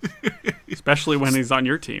 Especially when he's on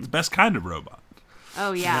your team. It's the best kind of robot.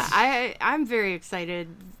 Oh yeah, I'm very excited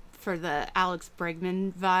for the Alex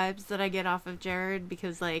Bregman vibes that I get off of Jared,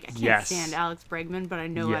 because like I can't stand Alex Bregman, but I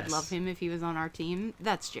know I'd love him if he was on our team.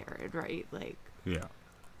 That's Jared, right? Like,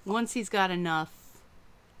 once he's got enough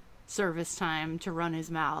service time to run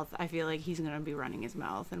his mouth, I feel like he's gonna be running his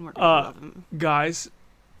mouth, and we're gonna love him. Guys,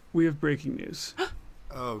 we have breaking news.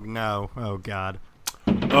 Oh no! Oh God!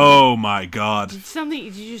 Oh my God!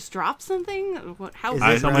 Did you just drop something? What? How?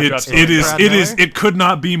 It could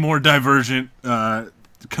not be more divergent.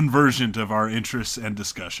 Convergent of our interests and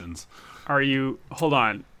discussions. Hold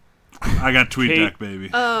on. I got TweetDeck,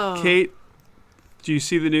 baby. Oh. Kate, do you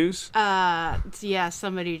see the news? Yeah,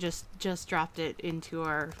 somebody just dropped it into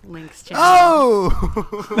our links channel.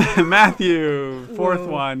 Oh! Matthew, fourth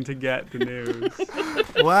one to get the news.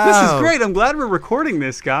 Wow. This is great. I'm glad we're recording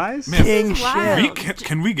this, guys. Man, King shit.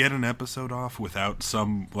 Can we get an episode off without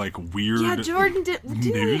some like weird Yeah, Jordan, didn't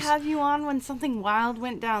we news? have you on when something wild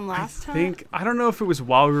went down last time? I don't know if it was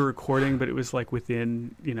while we were recording, but it was like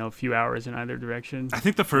within, a few hours in either direction. I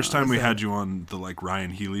think the first time we had you on, the like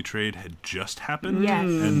Ryan Healy trade had just happened. Yes.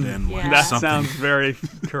 And then that sounds very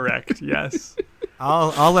correct. Yes.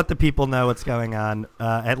 I'll let the people know what's going on.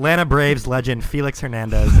 Atlanta Braves legend Felix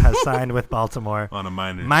Hernandez has signed with Baltimore on a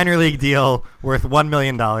minor league deal worth $1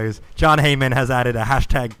 million. John Heyman has added a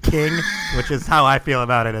 #King, which is how I feel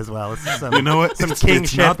about it as well. It's some, some king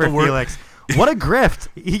shit for Felix. What a grift!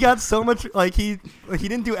 He got so much. Like he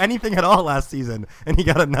didn't do anything at all last season, and he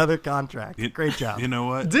got another contract. Great job. You know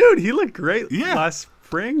what, dude? He looked great last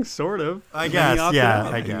spring, sort of. I guess, I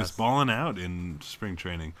guess. He was balling out in spring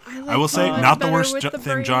training. I will say, not the worst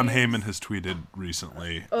thing John Heyman has tweeted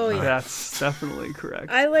recently. Oh, yeah. That's definitely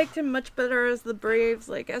correct. I liked him much better as the Braves.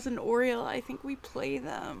 Like, as an Oriole, I think we play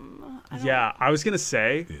them. I was going to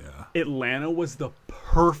say, Atlanta was the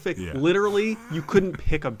perfect, literally, you couldn't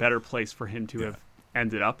pick a better place for him to have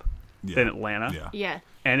ended up than Atlanta. Yeah.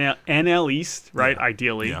 NL East, right?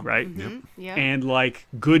 Ideally, right? Yeah. And like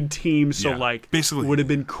good teams, so like basically would have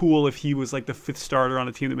been cool if he was like the fifth starter on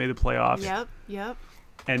a team that made the playoffs. Yep.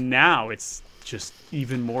 And now it's just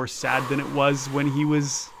even more sad than it was when he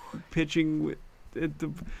was pitching with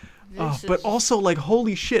but also like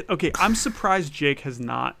holy shit. Okay, I'm surprised Jake has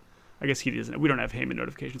not. I guess he doesn't. We don't have Heyman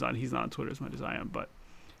notifications on. He's not on Twitter as much as I am, but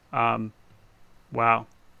wow.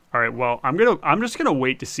 All right, well, I'm just gonna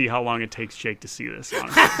wait to see how long it takes Jake to see this.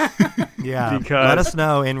 Honestly. Because let us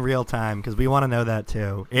know in real time because we want to know that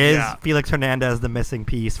too. Is Felix Hernandez the missing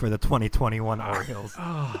piece for the 2021 Orioles?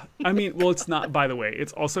 I mean, well, it's not. By the way,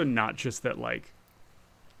 it's also not just that. Like,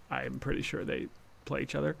 I'm pretty sure they play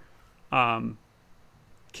each other. Camden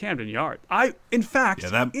Yard. In fact,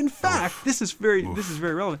 this is very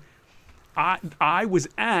relevant. I was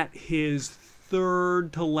at his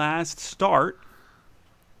third to last start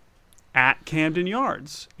at Camden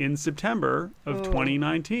Yards in September of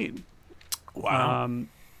 2019. Wow.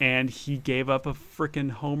 And he gave up a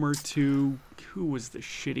freaking homer to who was the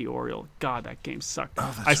shitty Oriole? God, that game sucked.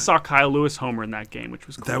 I saw Kyle Lewis homer in that game, which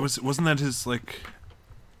was cool. Wasn't that his like?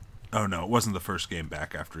 Oh no, it wasn't the first game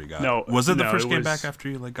back after he got. No, was it the first game back after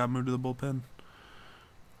he like got moved to the bullpen?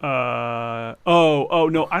 No,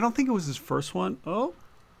 I don't think it was his first one. Oh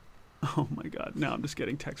my God! Now I'm just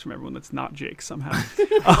getting texts from everyone that's not Jake somehow.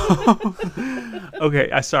 Okay,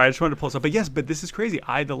 sorry, I just wanted to pull this up. But yes, this is crazy.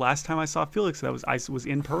 The last time I saw Felix, I was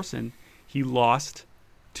in person. He lost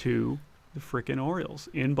to the frickin' Orioles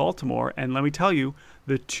in Baltimore, and let me tell you,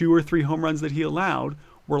 the 2 or 3 home runs that he allowed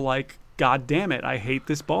were like, God damn it, I hate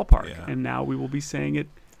this ballpark. Yeah. And now we will be saying it.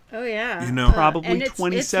 Oh yeah, probably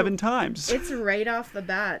 27 times. It's right off the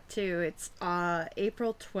bat too. It's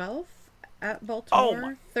April 12th at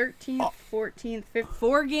Baltimore, 13th, 14th, 15th,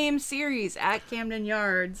 4-game series at Camden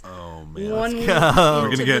Yards. Oh man, let's go. We're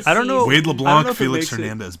gonna get I don't know, Wade LeBlanc, Felix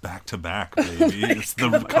Hernandez back to back, baby. It's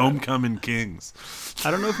the homecoming kings. I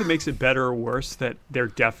don't know if it makes it better or worse that there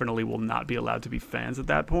definitely will not be allowed to be fans at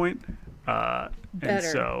that point, and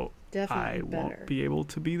so I won't be able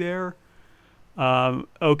to be there.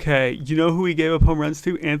 Okay, you know who he gave up home runs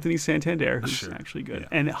to? Anthony Santander, who's actually good,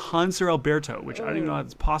 and Hanser Alberto, which I didn't even know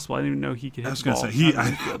that's possible. I didn't even know he could hit the ball. I was gonna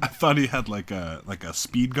say I thought he had like a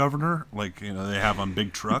speed governor, like they have on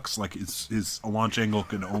big trucks. Like his launch angle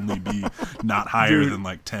could only be not higher than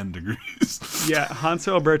like 10 degrees. Yeah,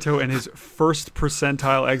 Hanser Alberto and his first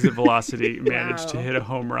percentile exit velocity managed to hit a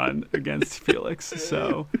home run against Felix.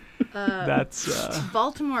 So that's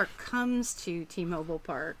Baltimore comes to T-Mobile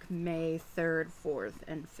Park May 3rd, 4th,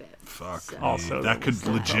 and 5th. Fuck. So. Also, that could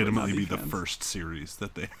legitimately be the first series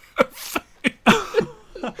that they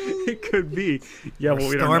It could be. Yeah,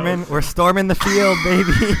 we don't know. We're storming the field,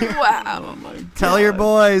 baby. Wow. Oh my God. Tell your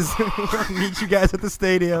boys. Meet you guys at the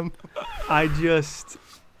stadium.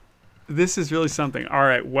 This is really something. All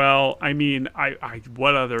right. Well, I mean, I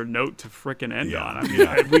what other note to frickin' end on? I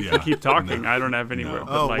mean, we can keep talking. I don't have anywhere.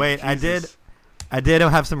 No. Wait, Jesus. I did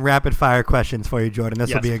have some rapid fire questions for you, Jordan.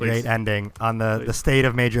 This will be a great ending on the state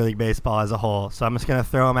of Major League Baseball as a whole. So I'm just going to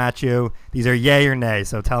throw them at you. These are yay or nay.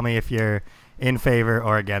 So tell me if you're in favor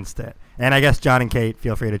or against it. And I guess John and Kate,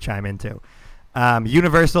 feel free to chime in too.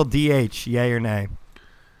 Universal DH, yay or nay?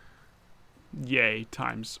 Yay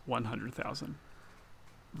times 100,000.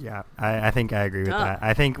 Yeah, I think I agree with that.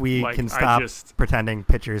 I think we can stop pretending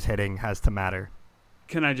pitchers hitting has to matter.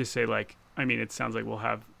 Can I just say, it sounds like we'll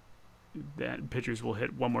have that pitchers will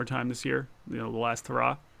hit one more time this year, the last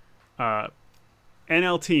hurrah.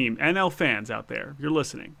 NL team, NL fans out there, you're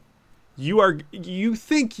listening. You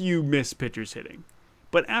think you miss pitchers hitting,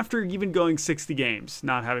 but after even going 60 games,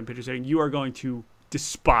 not having pitchers hitting, you are going to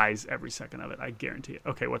despise every second of it. I guarantee it.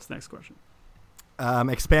 Okay, what's the next question?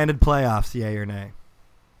 Expanded playoffs, yay or nay?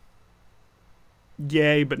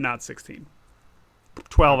 Yay, but not 16.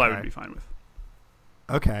 12 I would be fine with.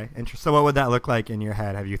 Okay, interesting. So what would that look like in your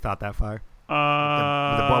head? Have you thought that far?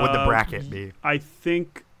 What would the bracket be? I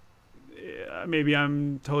think, maybe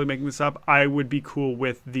I'm totally making this up, I would be cool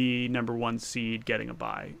with the number 1 seed getting a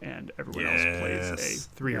bye and everyone else plays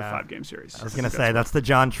a 3 or 5 game series. I was going to say, that's the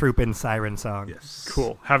John Troopin siren song. Yes.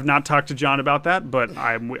 Cool. Have not talked to John about that, but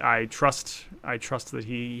I trust that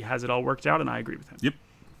he has it all worked out, and I agree with him. Yep.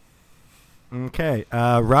 Okay.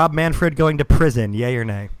 Rob Manfred going to prison, yay or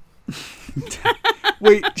nay?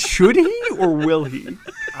 Wait, should he or will he?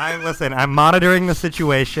 I'm monitoring the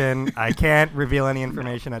situation. I can't reveal any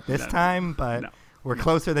information at this time, but we're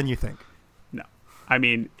closer than you think. No. I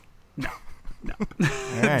mean, no. All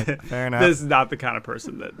right, fair enough. This is not the kind of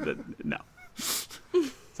person that no.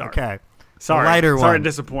 Sorry. Okay. Sorry. Lighter Sorry one. to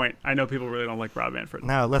disappoint. I know people really don't like Rob Manfred.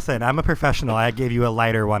 No, listen, I'm a professional. I gave you a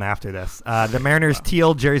lighter one after this. The Mariners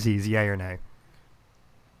teal jerseys, yay or nay?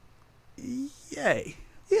 Yay.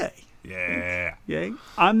 Yay. Yeah. Yay.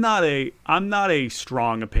 I'm not a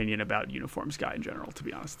strong opinion about uniforms guy in general, to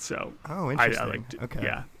be honest. So interesting. Okay.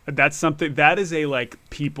 Yeah. That's something that is a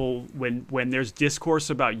people when there's discourse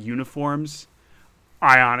about uniforms,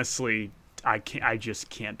 I just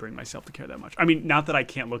can't bring myself to care that much. I mean, not that I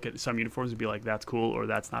can't look at some uniforms and be like, that's cool or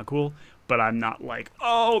that's not cool, but I'm not like,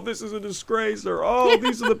 oh, this is a disgrace or, oh,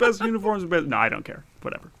 these are the best uniforms. No, I don't care.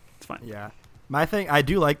 Whatever. It's fine. Yeah. My thing, I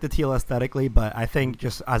do like the teal aesthetically, but I think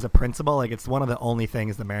just as a principle, it's one of the only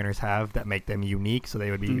things the Mariners have that make them unique, so they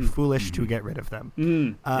would be foolish to get rid of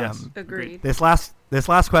them. Yes. Agreed. This last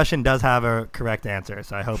question does have a correct answer,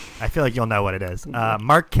 so I feel like you'll know what it is.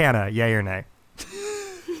 Mark Canha, yay or nay?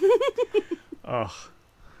 Oh,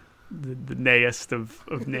 the nayest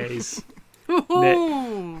of nays.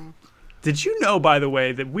 Did you know, by the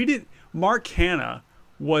way, that Mark Canha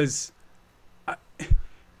was...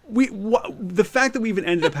 the fact that we even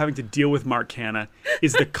ended up having to deal with Mark Canha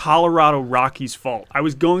is the Colorado Rockies' fault. I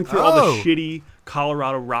was going through all the shitty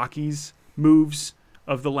Colorado Rockies moves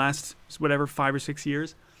of the last, 5 or 6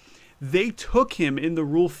 years. They took him in the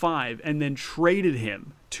Rule 5 and then traded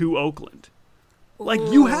him to Oakland. Like,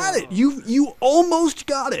 you had it. You almost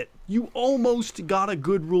got it. You almost got a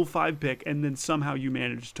good Rule 5 pick, and then somehow you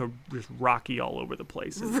managed to just Rocky all over the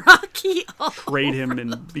place. Trade him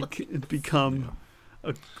and become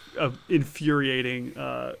a infuriating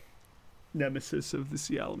nemesis of the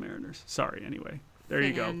Seattle Mariners. Sorry, anyway. There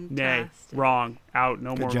you go. Nay. Wrong. Out.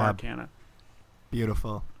 No Good more job. Marcana.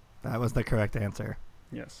 Beautiful. That was the correct answer.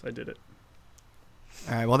 Yes, I did it.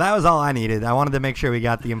 All right, well, that was all I needed. I wanted to make sure we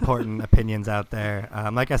got the important opinions out there.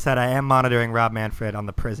 Like I said, I am monitoring Rob Manfred on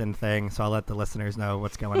the prison thing, so I'll let the listeners know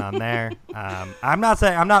what's going on there. I'm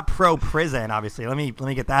not pro-prison, obviously. Let me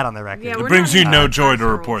get that on the record. It brings you no joy to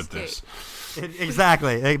report this.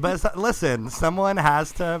 Exactly. But listen, someone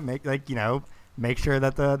has to make sure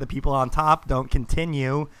that the people on top don't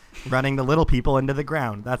continue running the little people into the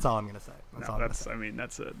ground. That's all I'm going to say. That's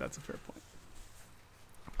a fair point.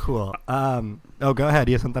 Cool. Go ahead.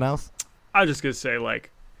 You have something else? I was just gonna say, like,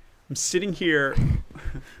 I'm sitting here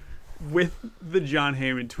with the John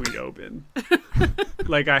Heyman tweet open.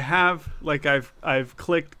 I've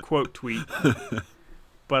clicked quote tweet,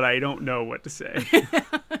 but I don't know what to say.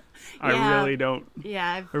 I really don't.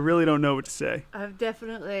 Yeah. I really don't know what to say. I've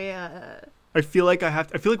definitely. I feel like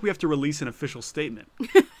we have to release an official statement.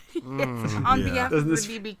 On behalf of the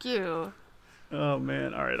BBQ. Oh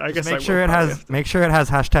man! All right, I Just guess make sure it has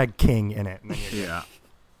hashtag King in it. And then yeah.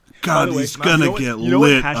 God, he's gonna get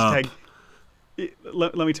lit up.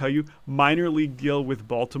 Let me tell you, minor league deal with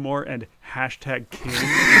Baltimore and hashtag King in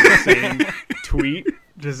the same tweet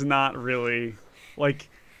does not really, like,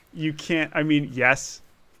 you can't. I mean, yes,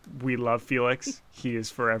 we love Felix. He is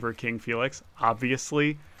forever King Felix,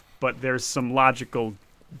 obviously, but there's some logical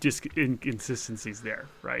inconsistencies there,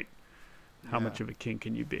 right? How much of a king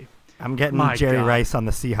can you be? I'm getting Jerry Rice on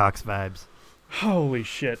the Seahawks vibes. Holy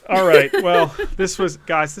shit. All right. Well, this was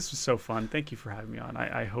so fun. Thank you for having me on.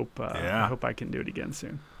 I hope I can do it again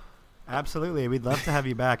soon. Absolutely. We'd love to have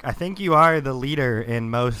you back. I think you are the leader in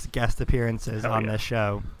most guest appearances on this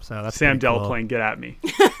show. So that's Sam cool. Delaplane, get at me.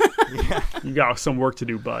 You got some work to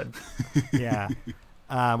do, bud. Yeah.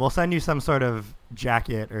 We'll send you some sort of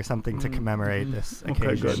jacket or something to commemorate this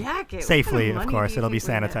occasion. Good. Jacket? Safely, of course. It'll be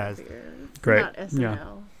sanitized. Great. Not SNL. Yeah.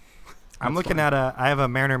 I'm looking at I have a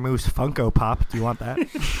Mariner Moose Funko Pop. Do you want that?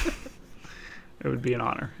 It would be an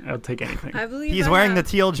honor. I'll take anything. I believe He's wearing the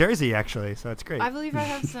teal jersey, actually, so it's great. I believe I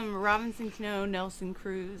have some Robinson Cano, Nelson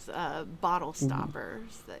Cruz bottle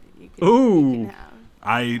stoppers that you can have.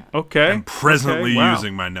 I am presently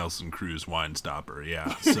using my Nelson Cruz wine stopper.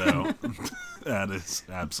 Yeah, so that is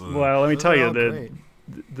absolutely. Well, let me tell you,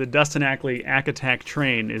 the Dustin Ackley Attack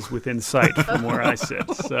train is within sight from where I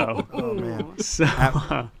sit. So,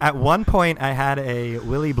 At one point, I had a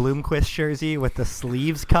Willie Bloomquist jersey with the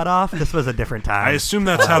sleeves cut off. This was a different time. I assume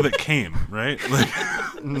that's how that came, right?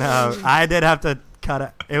 No, I did have to cut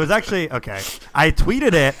it. It was actually okay. I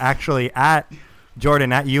tweeted it actually at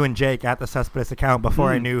Jordan, at you and Jake, at the Cespedes account before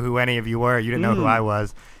I knew who any of you were. You didn't know who I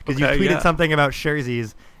was because you tweeted something about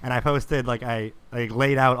jerseys, and I posted I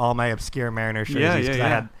laid out all my obscure Mariner jerseys.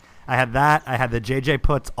 I had that. I had the JJ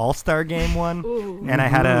Putz All-Star Game one, and I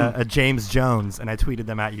had a James Jones, and I tweeted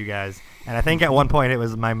them at you guys. And I think at one point it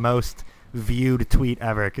was my most viewed tweet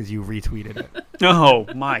ever because you retweeted it. Oh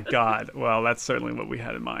my God! Well, that's certainly what we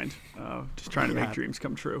had in mind. Just trying to make dreams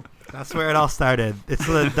come true. That's where it all started. It's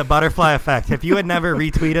the butterfly effect. If you had never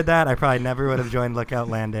retweeted that, I probably never would have joined Lookout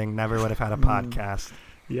Landing. Never would have had a podcast.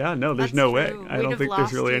 Yeah, no, there's no way. I don't think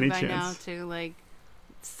there's really any chance. Now to like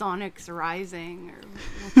Sonic's Rising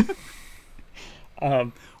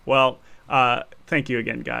or. Thank you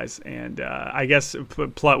again, guys. And I guess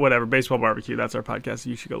whatever, Baseball Barbecue, that's our podcast.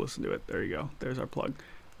 You should go listen to it. There you go. There's our plug.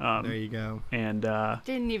 There you go. And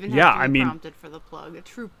didn't even have to be prompted for the plug. A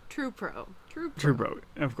true pro. True pro,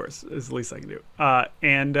 of course, is the least I can do.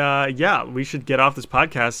 We should get off this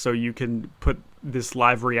podcast so you can put this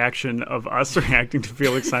live reaction of us reacting to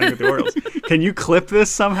Felix signing with the Orioles. Can you clip this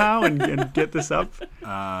somehow and get this up,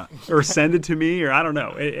 or send it to me, or I don't know,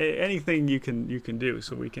 anything you can do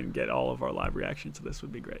so we can get all of our live reactions to this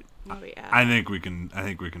would be great. Oh yeah. I think we can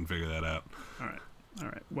figure that out. All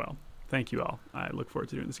right. Well, thank you all. I look forward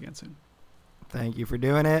to doing this again soon. Thank you for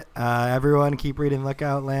doing it. Everyone, keep reading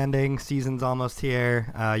Lookout Landing. Season's almost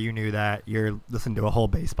here. You knew that. You're listening to a whole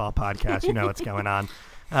baseball podcast. You know what's going on.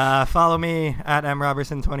 Follow me at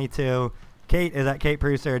mrobertson22. Kate is at Kate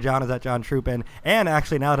Producer. John is at John Troopin. And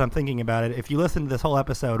actually, now that I'm thinking about it, if you listen to this whole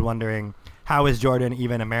episode wondering how is Jordan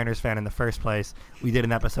even a Mariners fan in the first place, we did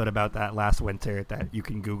an episode about that last winter that you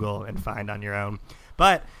can Google and find on your own.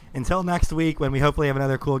 But until next week, when we hopefully have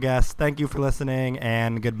another cool guest, thank you for listening,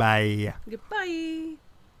 and goodbye. Goodbye.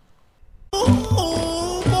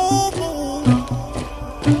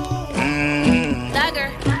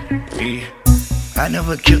 Yeah. I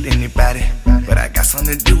never killed anybody, but I got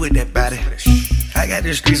something to do with that body. I got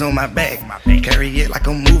the streets on my back, carry it like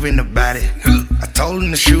I'm moving the body. I told him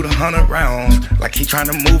to shoot 100 rounds, like he trying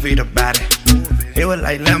to move it about it. It was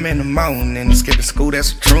like 11 in the morning, skipping school,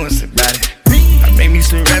 that's a truancy about it. I made me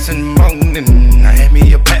some rats in the morning, I had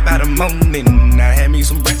me a pack by the morning, I had me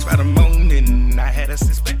some rats by the morning, I had a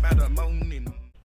 6-pack by the morning.